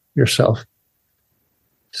from yourself.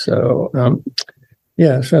 So,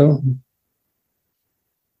 So,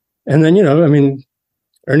 and then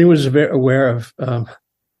Ernie was aware of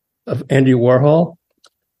Andy Warhol.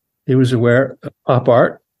 He was aware of pop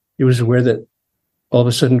art. He was aware that all of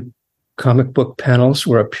a sudden comic book panels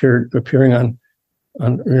were appearing on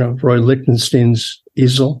Roy Lichtenstein's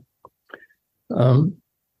easel. I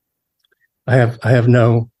have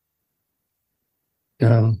no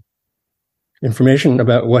information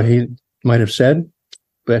about what he might have said,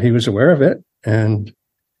 but he was aware of it, and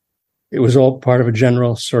it was all part of a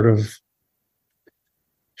general sort of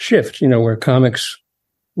shift, where comics,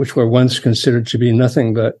 which were once considered to be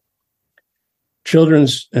nothing but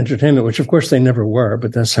children's entertainment, which of course they never were,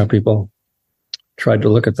 but that's how people tried to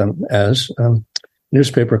look at them as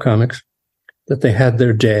newspaper comics, that they had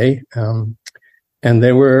their day, and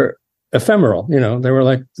they were ephemeral. They were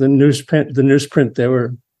like the newsprint they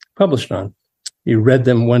were published on. You read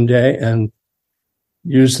them one day and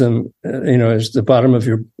used them, as the bottom of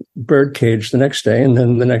your bird cage the next day, and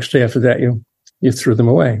then the next day after that, you threw them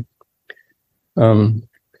away.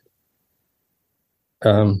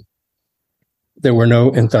 There were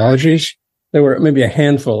no anthologies. There were maybe a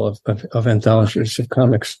handful of anthologies of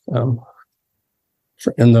comics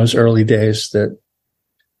in those early days. That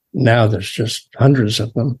now there's just hundreds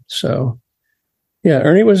of them. So, yeah,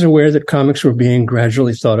 Ernie was aware that comics were being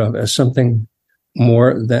gradually thought of as something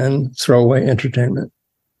more than throwaway entertainment.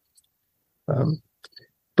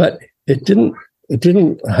 But it didn't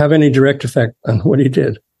have any direct effect on what he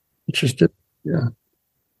did. It just did. Yeah.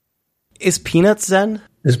 Is Peanuts Zen?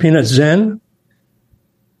 Is Peanuts Zen?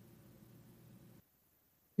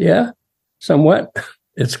 Yeah, somewhat.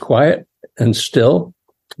 It's quiet and still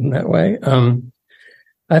in that way. I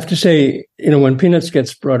have to say, when Peanuts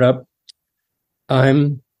gets brought up, I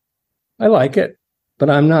like it, but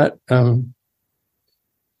I'm not a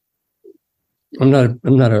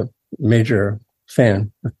major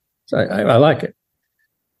fan. I like it.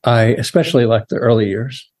 I especially like the early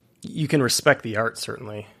years. You can respect the art,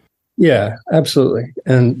 certainly. Yeah, absolutely,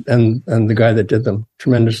 and the guy that did them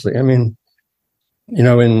tremendously. I mean,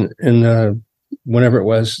 in whenever it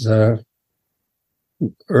was, the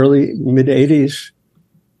early mid '80s,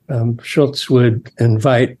 Schultz would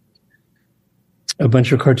invite a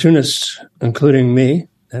bunch of cartoonists, including me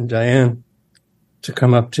and Diane, to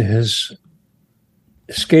come up to his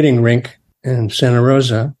skating rink in Santa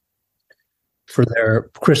Rosa for their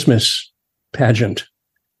Christmas pageant.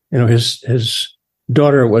 His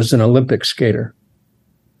daughter was an Olympic skater.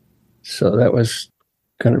 So that was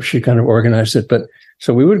she kind of organized it. But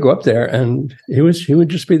so we would go up there, and he would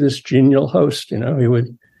just be this genial host. We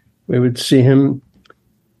would see him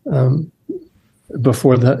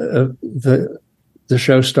before the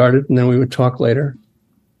show started, and then we would talk later.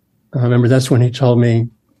 I remember that's when he told me,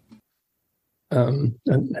 and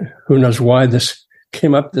who knows why this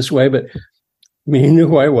came up this way, but he knew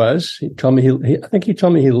who I was. He told me I think he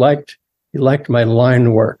told me he liked my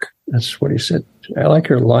line work. That's what he said. I like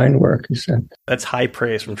your line work, he said. That's high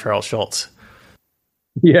praise from Charles Schulz.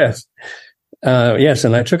 Yes. Yes,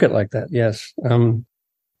 and I took it like that, yes.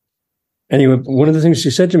 Anyway, one of the things he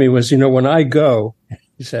said to me was, when I go,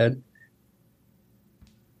 he said,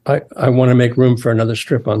 I want to make room for another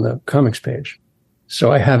strip on the comics page.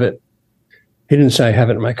 So I have it. He didn't say I have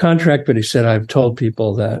it in my contract, but he said, I've told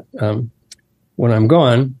people that when I'm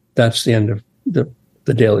gone, that's the end of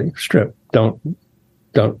the daily strip.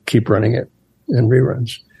 Don't keep running it in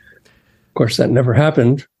reruns. Of course, that never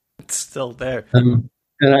happened. It's still there. And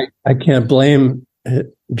I can't blame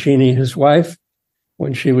Jeannie, his wife,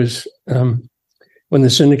 when she was, when the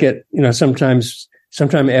syndicate,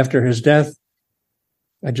 sometime after his death,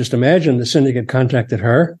 I just imagine the syndicate contacted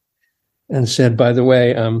her and said, by the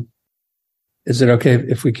way, is it okay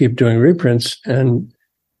if we keep doing reprints? And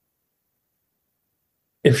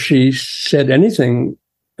if she said anything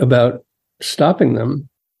about stopping them,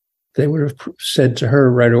 they would have said to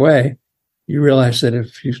her right away, you realize that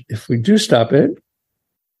if we do stop it,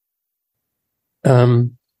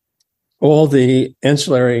 all the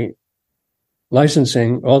ancillary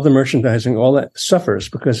licensing, all the merchandising, all that suffers,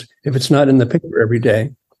 because if it's not in the paper every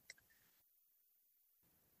day,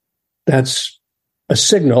 that's a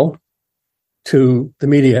signal to the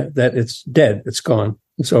media that it's dead, it's gone,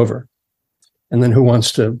 it's over. And then who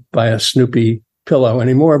wants to buy a Snoopy pillow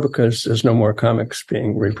anymore because there's no more comics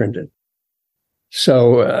being reprinted?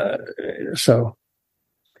 So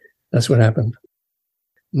that's what happened.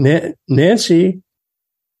 Nancy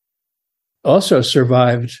also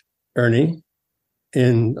survived Ernie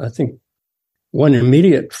in, I think, one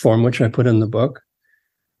immediate form, which I put in the book,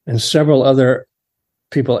 and several other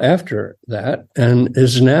people after that, and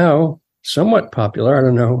is now somewhat popular. I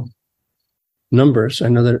don't know numbers. I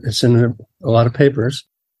know that it's in a lot of papers.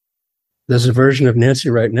 There's a version of Nancy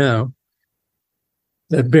right now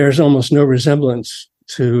that bears almost no resemblance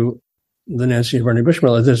to the Nancy of Ernie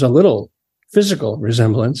Bushmiller. There's a little physical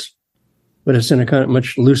resemblance, but it's in a kind of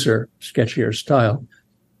much looser, sketchier style.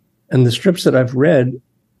 And the strips that I've read,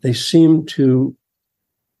 they seem to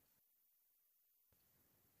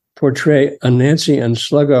portray a Nancy and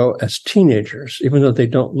Sluggo as teenagers, even though they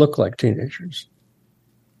don't look like teenagers.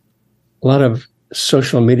 A lot of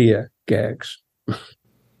social media gags.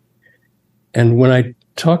 And when I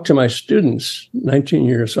talk to my students, 19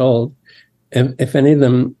 years old, and if any of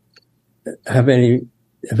them have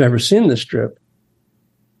ever seen the strip,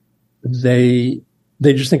 they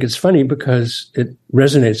just think it's funny because it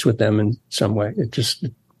resonates with them in some way. It just,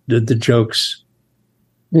 the jokes,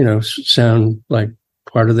 sound like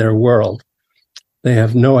part of their world. They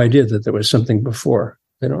have no idea that there was something before.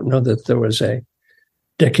 They don't know that there was a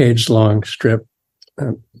decades-long strip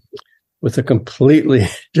with a completely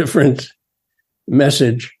different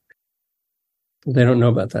message. They don't know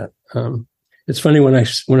about that. It's funny when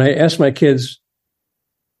I ask my kids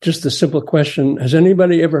just the simple question, has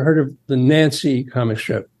anybody ever heard of the Nancy comic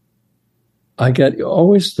strip? I get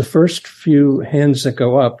always the first few hands that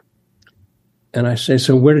go up, and I say,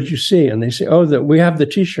 so where did you see? And they say, we have the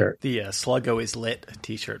T-shirt. The Sluggo is Lit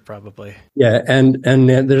T-shirt, probably. Yeah, and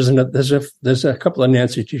there's a couple of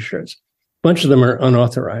Nancy T-shirts. A bunch of them are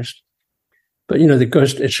unauthorized. But,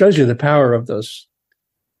 it shows you the power of the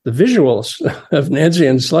visuals of Nancy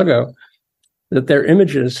and Sluggo, that their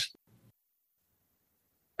images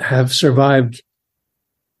have survived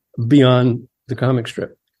beyond the comic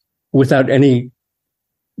strip without any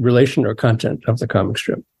relation or content of the comic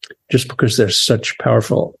strip, just because they're such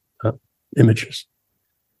powerful images.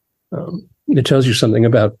 It tells you something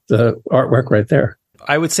about the artwork right there.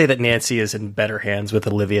 I would say that Nancy is in better hands with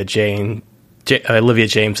Olivia James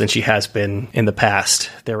than she has been in the past.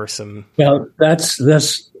 There were some. Well, that's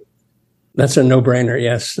a no-brainer.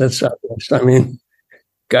 Yes, that's obvious. I mean,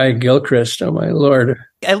 Guy Gilchrist. Oh my Lord!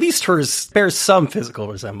 At least hers bears some physical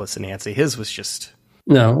resemblance to Nancy. His was just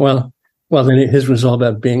no. Well, then his was all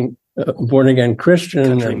about being born again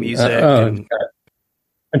Christian, country music.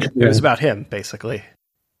 It was about him, basically.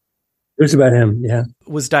 It was about him. Yeah.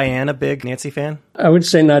 Was Diane a big Nancy fan? I would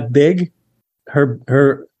say not big. Her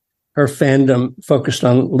fandom focused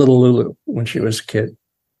on Little Lulu when she was a kid.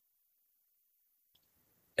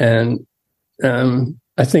 And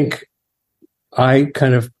I think I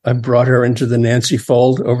brought her into the Nancy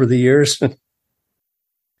fold over the years.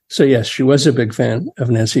 So yes, she was a big fan of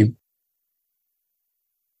Nancy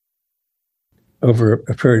over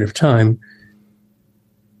a period of time.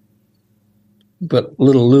 But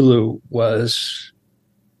little Lulu was,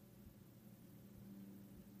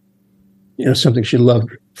 something she loved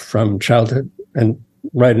from childhood and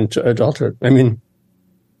right into adulthood. I mean,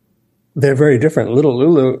 they're very different. Little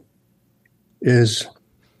Lulu is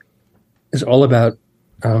all about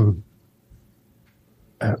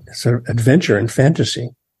sort of adventure and fantasy.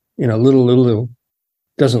 Little Lulu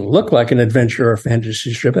doesn't look like an adventure or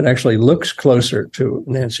fantasy strip. It actually looks closer to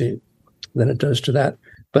Nancy than it does to that.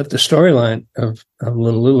 But the storyline of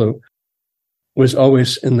Little Lulu was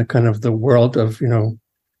always in the kind of the world of,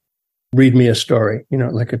 read me a story,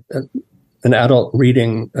 like an adult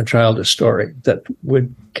reading a child a story that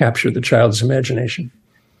would capture the child's imagination.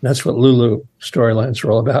 That's what Lulu storylines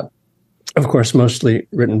are all about. Of course, mostly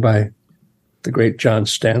written by the great John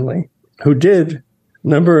Stanley, who did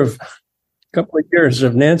a couple of years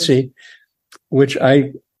of Nancy, which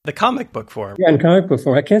the comic book form. Yeah, in comic book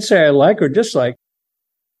form. I can't say I like or dislike,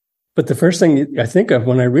 but the first thing I think of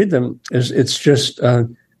when I read them is it's just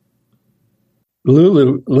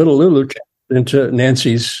little Lulu into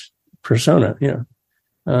Nancy's persona,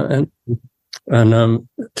 and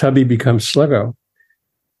Tubby becomes Sluggo.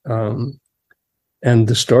 And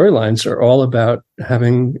the storylines are all about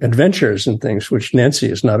having adventures and things, which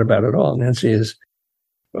Nancy is not about at all. Nancy is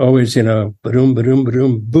always, ba-doom, ba-doom,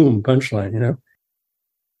 ba-doom, boom, punchline,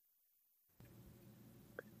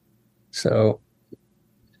 So,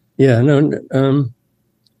 yeah, no,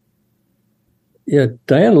 yeah,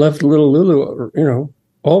 Diane loved Little Lulu,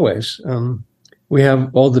 always. We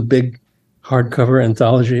have all the big hardcover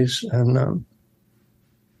anthologies, and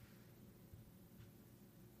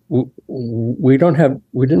we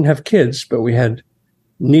didn't have kids, but we had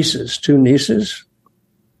nieces, 2 nieces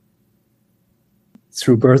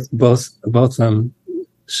through birth, both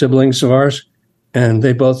siblings of ours, and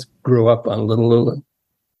they both grew up on Little Lulu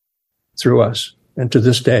through us. And to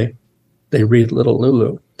this day, they read Little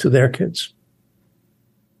Lulu to their kids.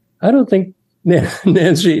 I don't think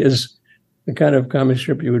Nancy is the kind of comic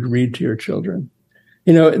strip you would read to your children.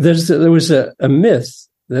 There was a myth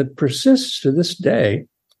that persists to this day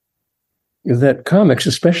that comics,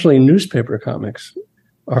 especially newspaper comics,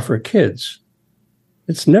 are for kids.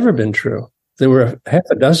 It's never been true. There were half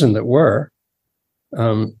a dozen that were.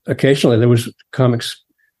 Occasionally, there was comics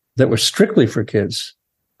that were strictly for kids,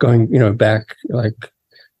 going, back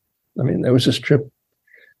there was a strip.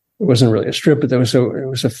 It wasn't really a strip, but it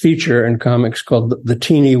was a feature in comics called the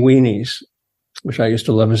Teeny Weenies, which I used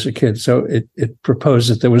to love as a kid. So it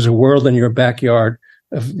proposed that there was a world in your backyard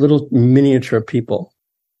of little miniature people.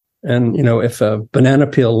 And, if a banana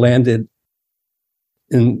peel landed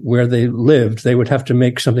in where they lived, they would have to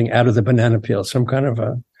make something out of the banana peel, some kind of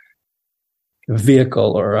a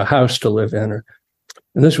vehicle or a house to live in.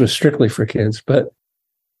 And this was strictly for kids. But,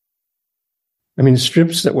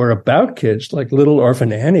 strips that were about kids, like Little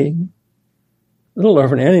Orphan Annie. Little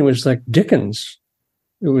Orphan Annie was like Dickens.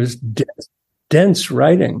 It was dense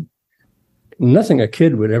writing. Nothing a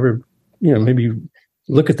kid would ever, maybe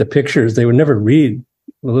look at the pictures. They would never read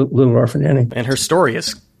Little Orphan Annie. And her story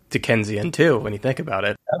is Dickensian, too, when you think about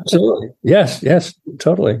it. Absolutely. Yes,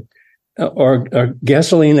 totally. Or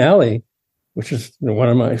Gasoline Alley, which is one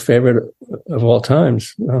of my favorite of all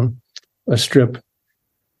times, a strip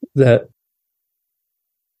that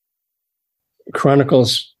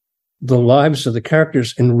chronicles the lives of the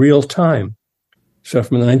characters in real time. So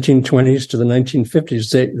from the 1920s to the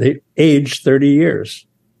 1950s, they aged 30 years.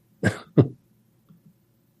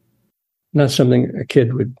 Not something a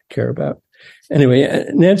kid would care about. Anyway,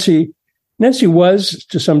 Nancy was,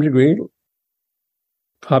 to some degree,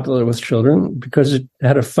 popular with children because it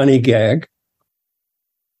had a funny gag,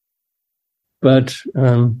 but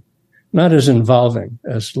not as involving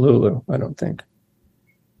as Lulu, I don't think.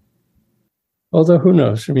 Although, who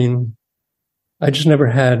knows? I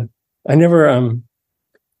never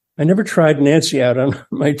tried Nancy out on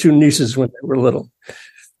my 2 nieces when they were little.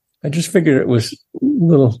 I just figured it was a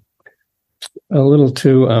little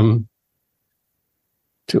too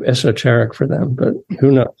esoteric for them, but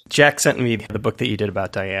who knows? Jack sent me the book that you did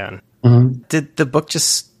about Diane. Mm-hmm. Did the book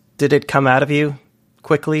did it come out of you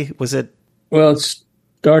quickly? Was it? Well, it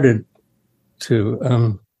started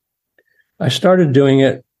to. I started doing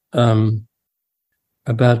it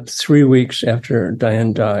about 3 weeks after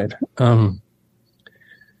Diane died.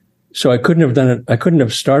 So I couldn't have done it. I couldn't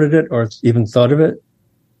have started it or even thought of it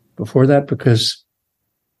before that because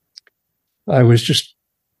I was just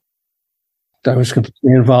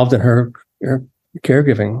completely involved in her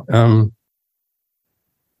caregiving.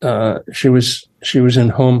 She was in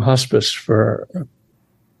home hospice for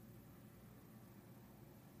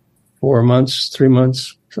 4 months, 3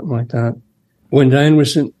 months, something like that. When Diane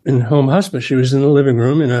was in home hospice, she was in the living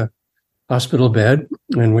room in a hospital bed,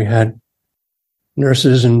 and we had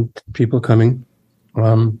nurses and people coming.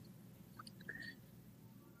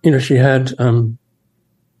 She had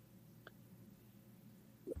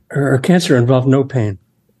her cancer involved no pain,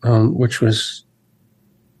 which was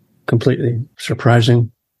completely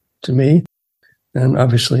surprising to me, and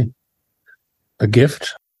obviously a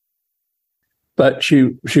gift. But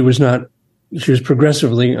she was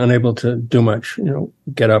progressively unable to do much,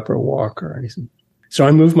 get up or walk or anything. So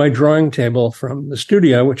I moved my drawing table from the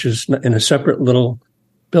studio, which is in a separate little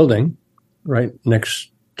building right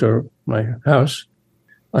next to my house.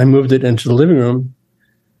 I moved it into the living room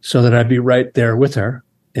so that I'd be right there with her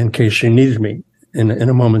in case she needed me in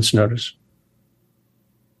a moment's notice.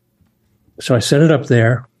 So I set it up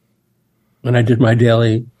there, and I did my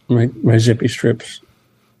daily, my zippy strips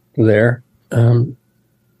there.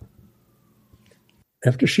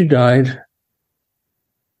 After she died,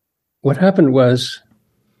 what happened was,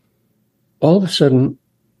 all of a sudden,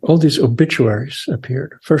 all these obituaries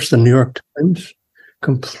appeared. First, the New York Times,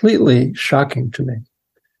 completely shocking to me.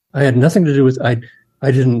 I had nothing to do with, I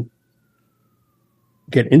didn't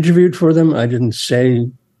get interviewed for them. I didn't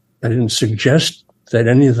suggest that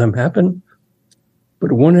any of them happened.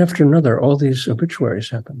 But one after another, all these obituaries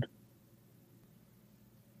happened.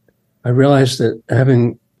 I realized that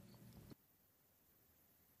having,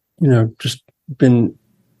 just been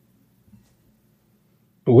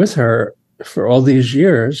with her for all these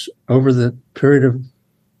years, over the period of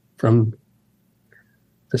from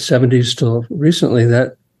the 70s till recently,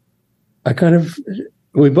 that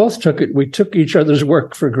we both took each other's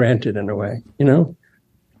work for granted in a way,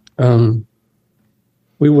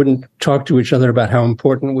 we wouldn't talk to each other about how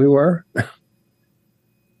important we were.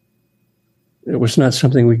 It was not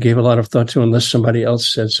something we gave a lot of thought to unless somebody else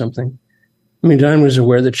said something. I mean, Diane was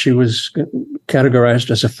aware that she was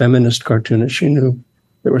categorized as a feminist cartoonist. She knew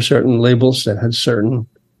there were certain labels that had certain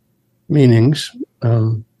meanings,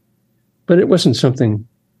 but it wasn't something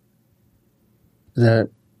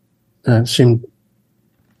that seemed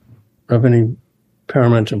of any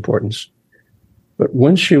paramount importance. But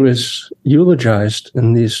when she was eulogized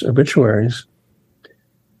in these obituaries,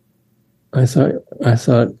 I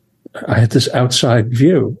thought I had this outside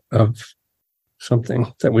view of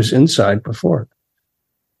something that was inside before.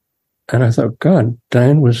 And I thought, God,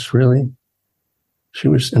 Diane she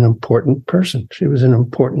was an important person. She was an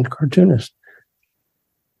important cartoonist.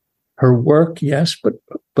 Her work, yes,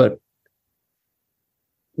 but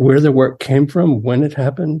where the work came from, when it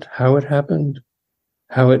happened, how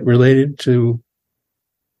it related to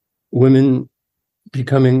women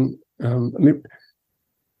becoming, when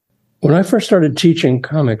I first started teaching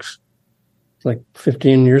comics, like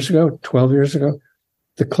 15 years ago, 12 years ago,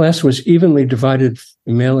 the class was evenly divided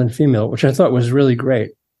male and female, which I thought was really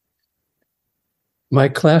great. My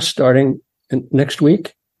class starting next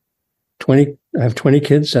week, I have 20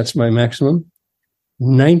 kids, that's my maximum,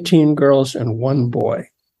 19 girls and 1 boy.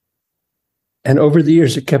 And over the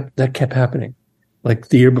years, that kept happening. Like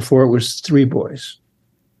the year before, it was 3 boys.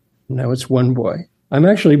 Now it's 1 boy. I'm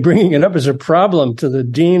actually bringing it up as a problem to the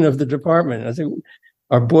dean of the department. I think,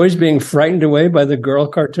 are boys being frightened away by the girl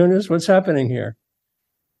cartoonists? What's happening here?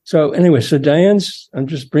 So anyway, I'm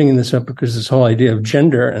just bringing this up because this whole idea of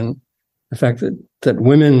gender and the fact that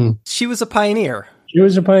women... She was a pioneer. She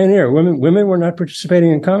was a pioneer. Women were not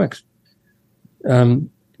participating in comics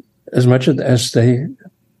as much as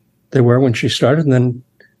they were when she started. And then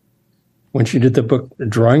when she did the book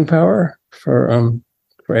Drawing Power for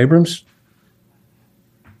Abrams,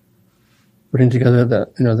 putting together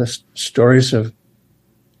the stories of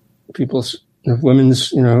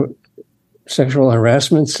women's sexual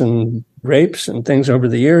harassments and rapes and things over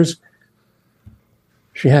the years.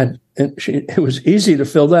 It was easy to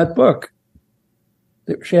fill that book.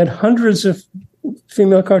 She had hundreds of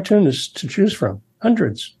female cartoonists to choose from,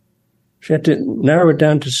 hundreds. She had to narrow it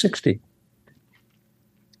down to 60.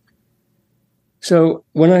 So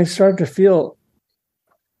when I started to feel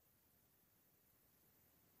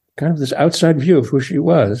kind of this outside view of who she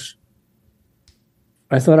was,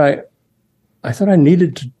 I thought I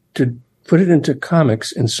needed to put it into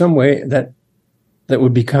comics in some way that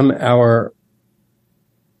would become our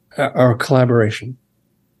collaboration.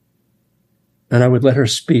 And I would let her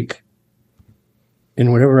speak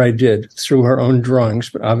in whatever I did through her own drawings,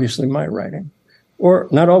 but obviously my writing, or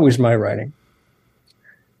not always my writing.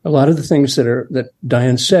 A lot of the things that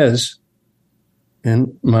Diane says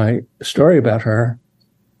in my story about her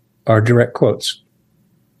are direct quotes.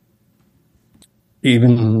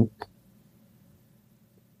 Even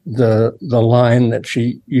the line that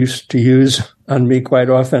she used to use on me quite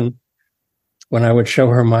often when I would show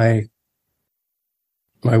her my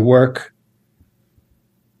work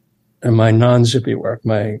and my non-zippy work,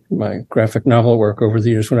 my graphic novel work over the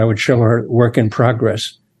years, when I would show her work in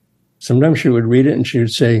progress, sometimes she would read it and she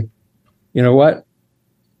would say, you know what?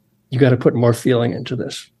 You got to put more feeling into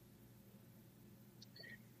this.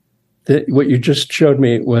 What you just showed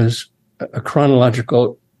me was a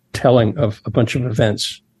chronological telling of a bunch of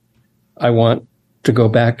events. I want to go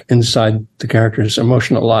back inside the characters'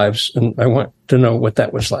 emotional lives, and I want to know what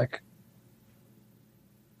that was like.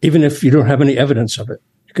 Even if you don't have any evidence of it,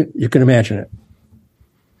 you can imagine it.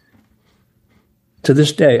 To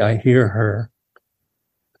this day, I hear her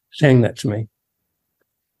saying that to me.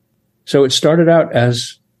 So it started out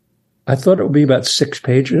as, I thought it would be about 6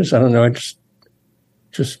 pages. I don't know. I just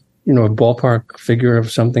a ballpark figure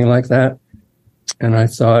of something like that. And I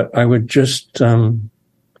thought I would just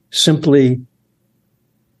simply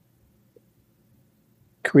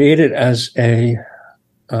create it as a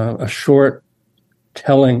short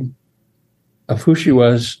telling of who she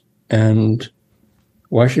was and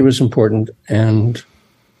why she was important, and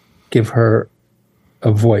give her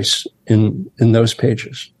a voice in those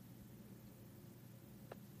pages.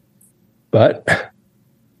 But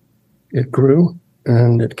it grew,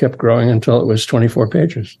 and it kept growing until it was 24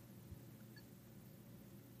 pages.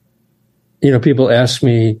 People ask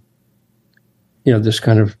me, this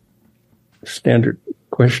kind of standard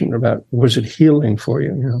question about, was it healing for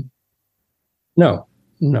you? No.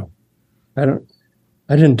 I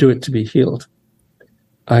didn't do it to be healed.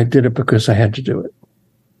 I did it because I had to do it.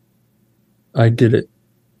 I did it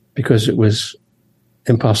because it was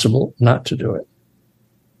impossible not to do it.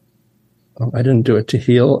 I didn't do it to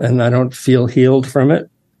heal, and I don't feel healed from it.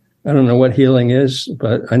 I don't know what healing is,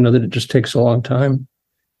 but I know that it just takes a long time.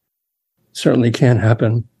 It certainly can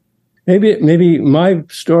happen. Maybe my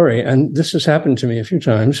story, and this has happened to me a few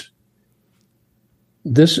times,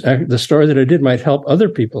 the story that I did might help other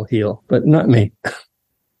people heal, but not me.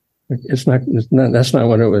 It's not. That's not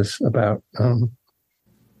what it was about.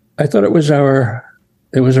 I thought it was our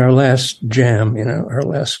last jam, our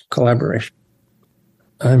last collaboration.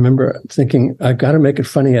 I remember thinking, I got to make it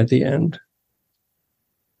funny at the end,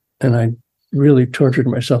 and I really tortured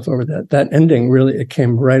myself over that. That ending really, it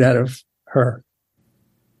came right out of her.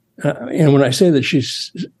 And when I say that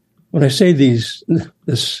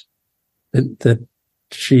that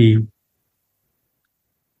she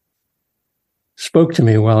spoke to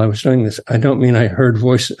me while I was doing this, I don't mean I heard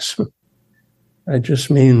voices. I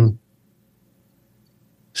just mean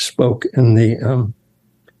spoke in the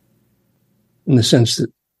sense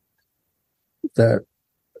that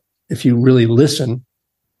if you really listen,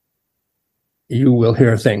 you will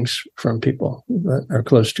hear things from people that are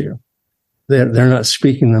close to you. They're not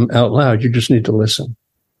speaking them out loud. You just need to listen,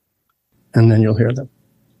 and then you'll hear them.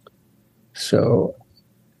 So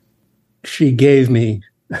she gave me,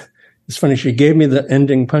 it's funny, she gave me the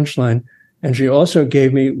ending punchline, and she also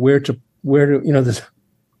gave me where to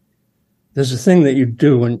there's a thing that you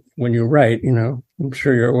do when you write, I'm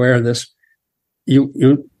sure you're aware of this.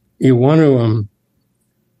 You want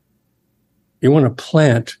to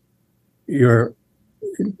plant your,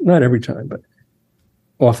 not every time, but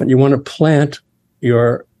often you want to plant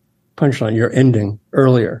your punchline, your ending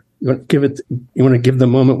earlier. You want to give the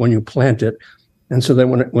moment when you plant it, and so that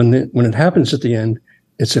when it happens at the end,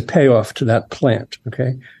 it's a payoff to that plant.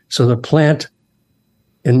 Okay, so the plant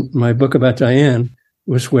in my book about Diane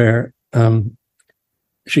was where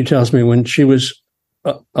she tells me when she was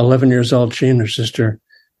 11 years old, she and her sister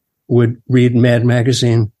would read Mad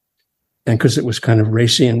Magazine, and because it was kind of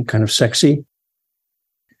racy and kind of sexy,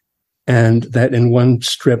 and that in one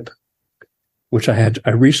strip, which I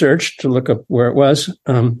researched to look up where it was,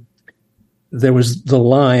 there was the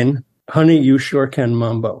line, "Honey, you sure can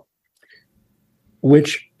mambo,"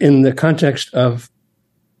 which in the context of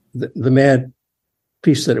the Mad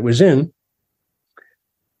piece that it was in,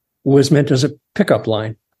 was meant as a pickup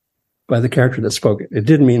line by the character that spoke it. It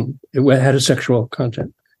didn't mean it had a sexual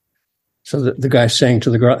content. So the guy saying to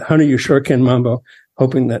the girl, "Honey, you sure can mambo,"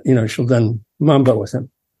 hoping that, she'll then mambo with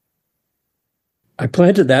him. I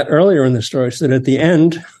planted that earlier in the story so that at the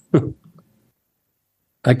end,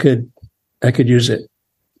 I could use it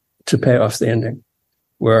to pay off the ending,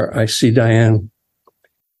 where I see Diane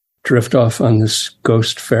drift off on this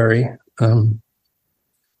ghost ferry,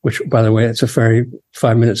 which, by the way, it's a ferry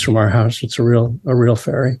 5 minutes from our house. It's a real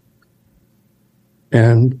ferry.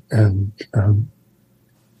 And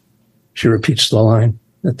she repeats the line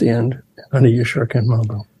at the end, "Honey, you sure can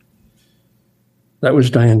mumble." That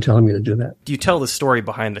was Diane telling me to do that. You tell the story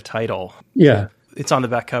behind the title. Yeah. It's on the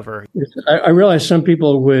back cover. I realize some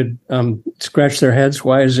people would scratch their heads.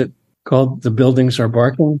 Why is it called "The Buildings Are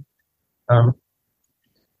Barking"?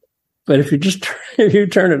 But if you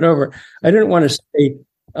turn it over, I didn't want to say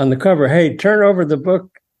on the cover, "Hey, turn over the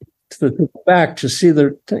book to the back to see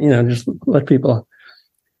just let people."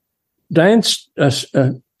 Diane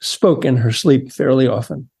spoke in her sleep fairly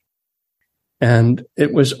often, and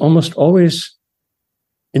it was almost always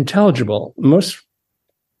intelligible.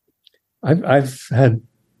 I've had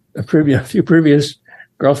a few previous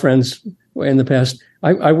girlfriends way in the past.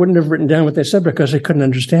 I wouldn't have written down what they said because I couldn't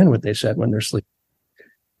understand what they said when they're sleeping.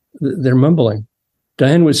 They're mumbling.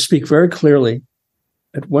 Diane would speak very clearly.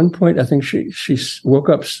 At one point, I think she sat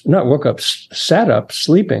up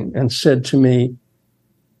sleeping and said to me,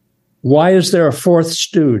 "Why is there a fourth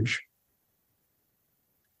stooge?"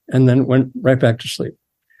 And then went right back to sleep.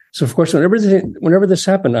 So of course, whenever this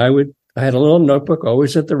happened, I had a little notebook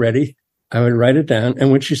always at the ready. I would write it down.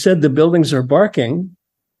 And when she said "the buildings are barking,"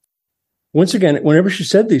 once again, whenever she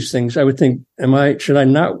said these things, I would think, I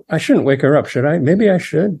shouldn't wake her up, should I? Maybe I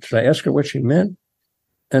should. Should I ask her what she meant?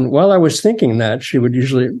 And while I was thinking that, she would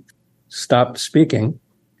usually stop speaking.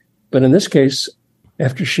 But in this case,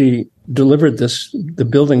 after she delivered "the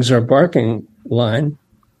buildings are barking" line,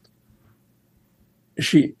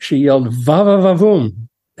 she yelled "va va va voom"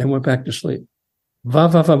 and went back to sleep. "Va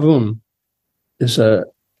va va voom" is a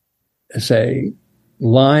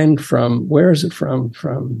line from, where is it from?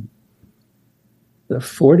 From the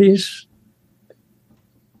 40s.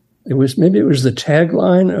 It was the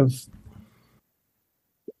tagline of.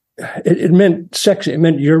 It meant sexy. It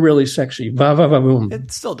meant "you're really sexy." Va va va boom.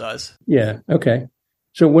 It still does. Yeah. Okay.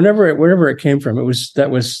 So wherever it came from,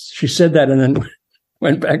 she said that and then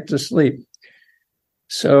went back to sleep.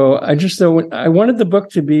 So I wanted the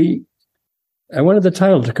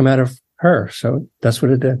title to come out of her. So that's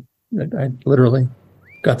what it did. I literally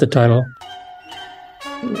got the title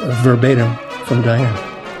verbatim from Diane.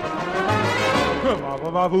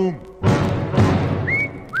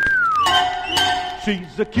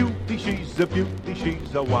 She's a cutie, she's a beauty,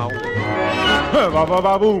 she's a wow.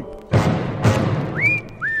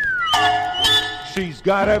 She's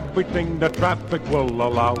got everything the traffic will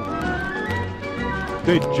allow.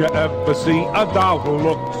 Did you ever see a doll who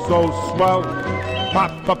looks so swell?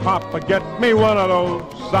 Papa, Papa, get me one of those.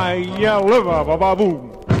 I yell, va-va-va-boom.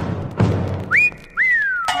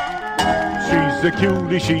 She's a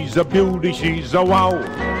cutie, she's a beauty, she's a wow.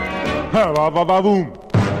 Va-va-va-boom.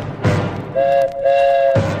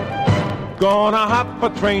 Gonna hop a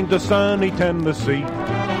train to sunny Tennessee.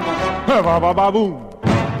 Va-va-va-boom.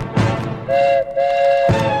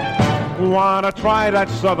 Wanna try that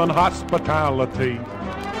southern hospitality.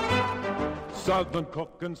 Southern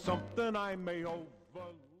cooking, something I may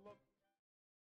overlook.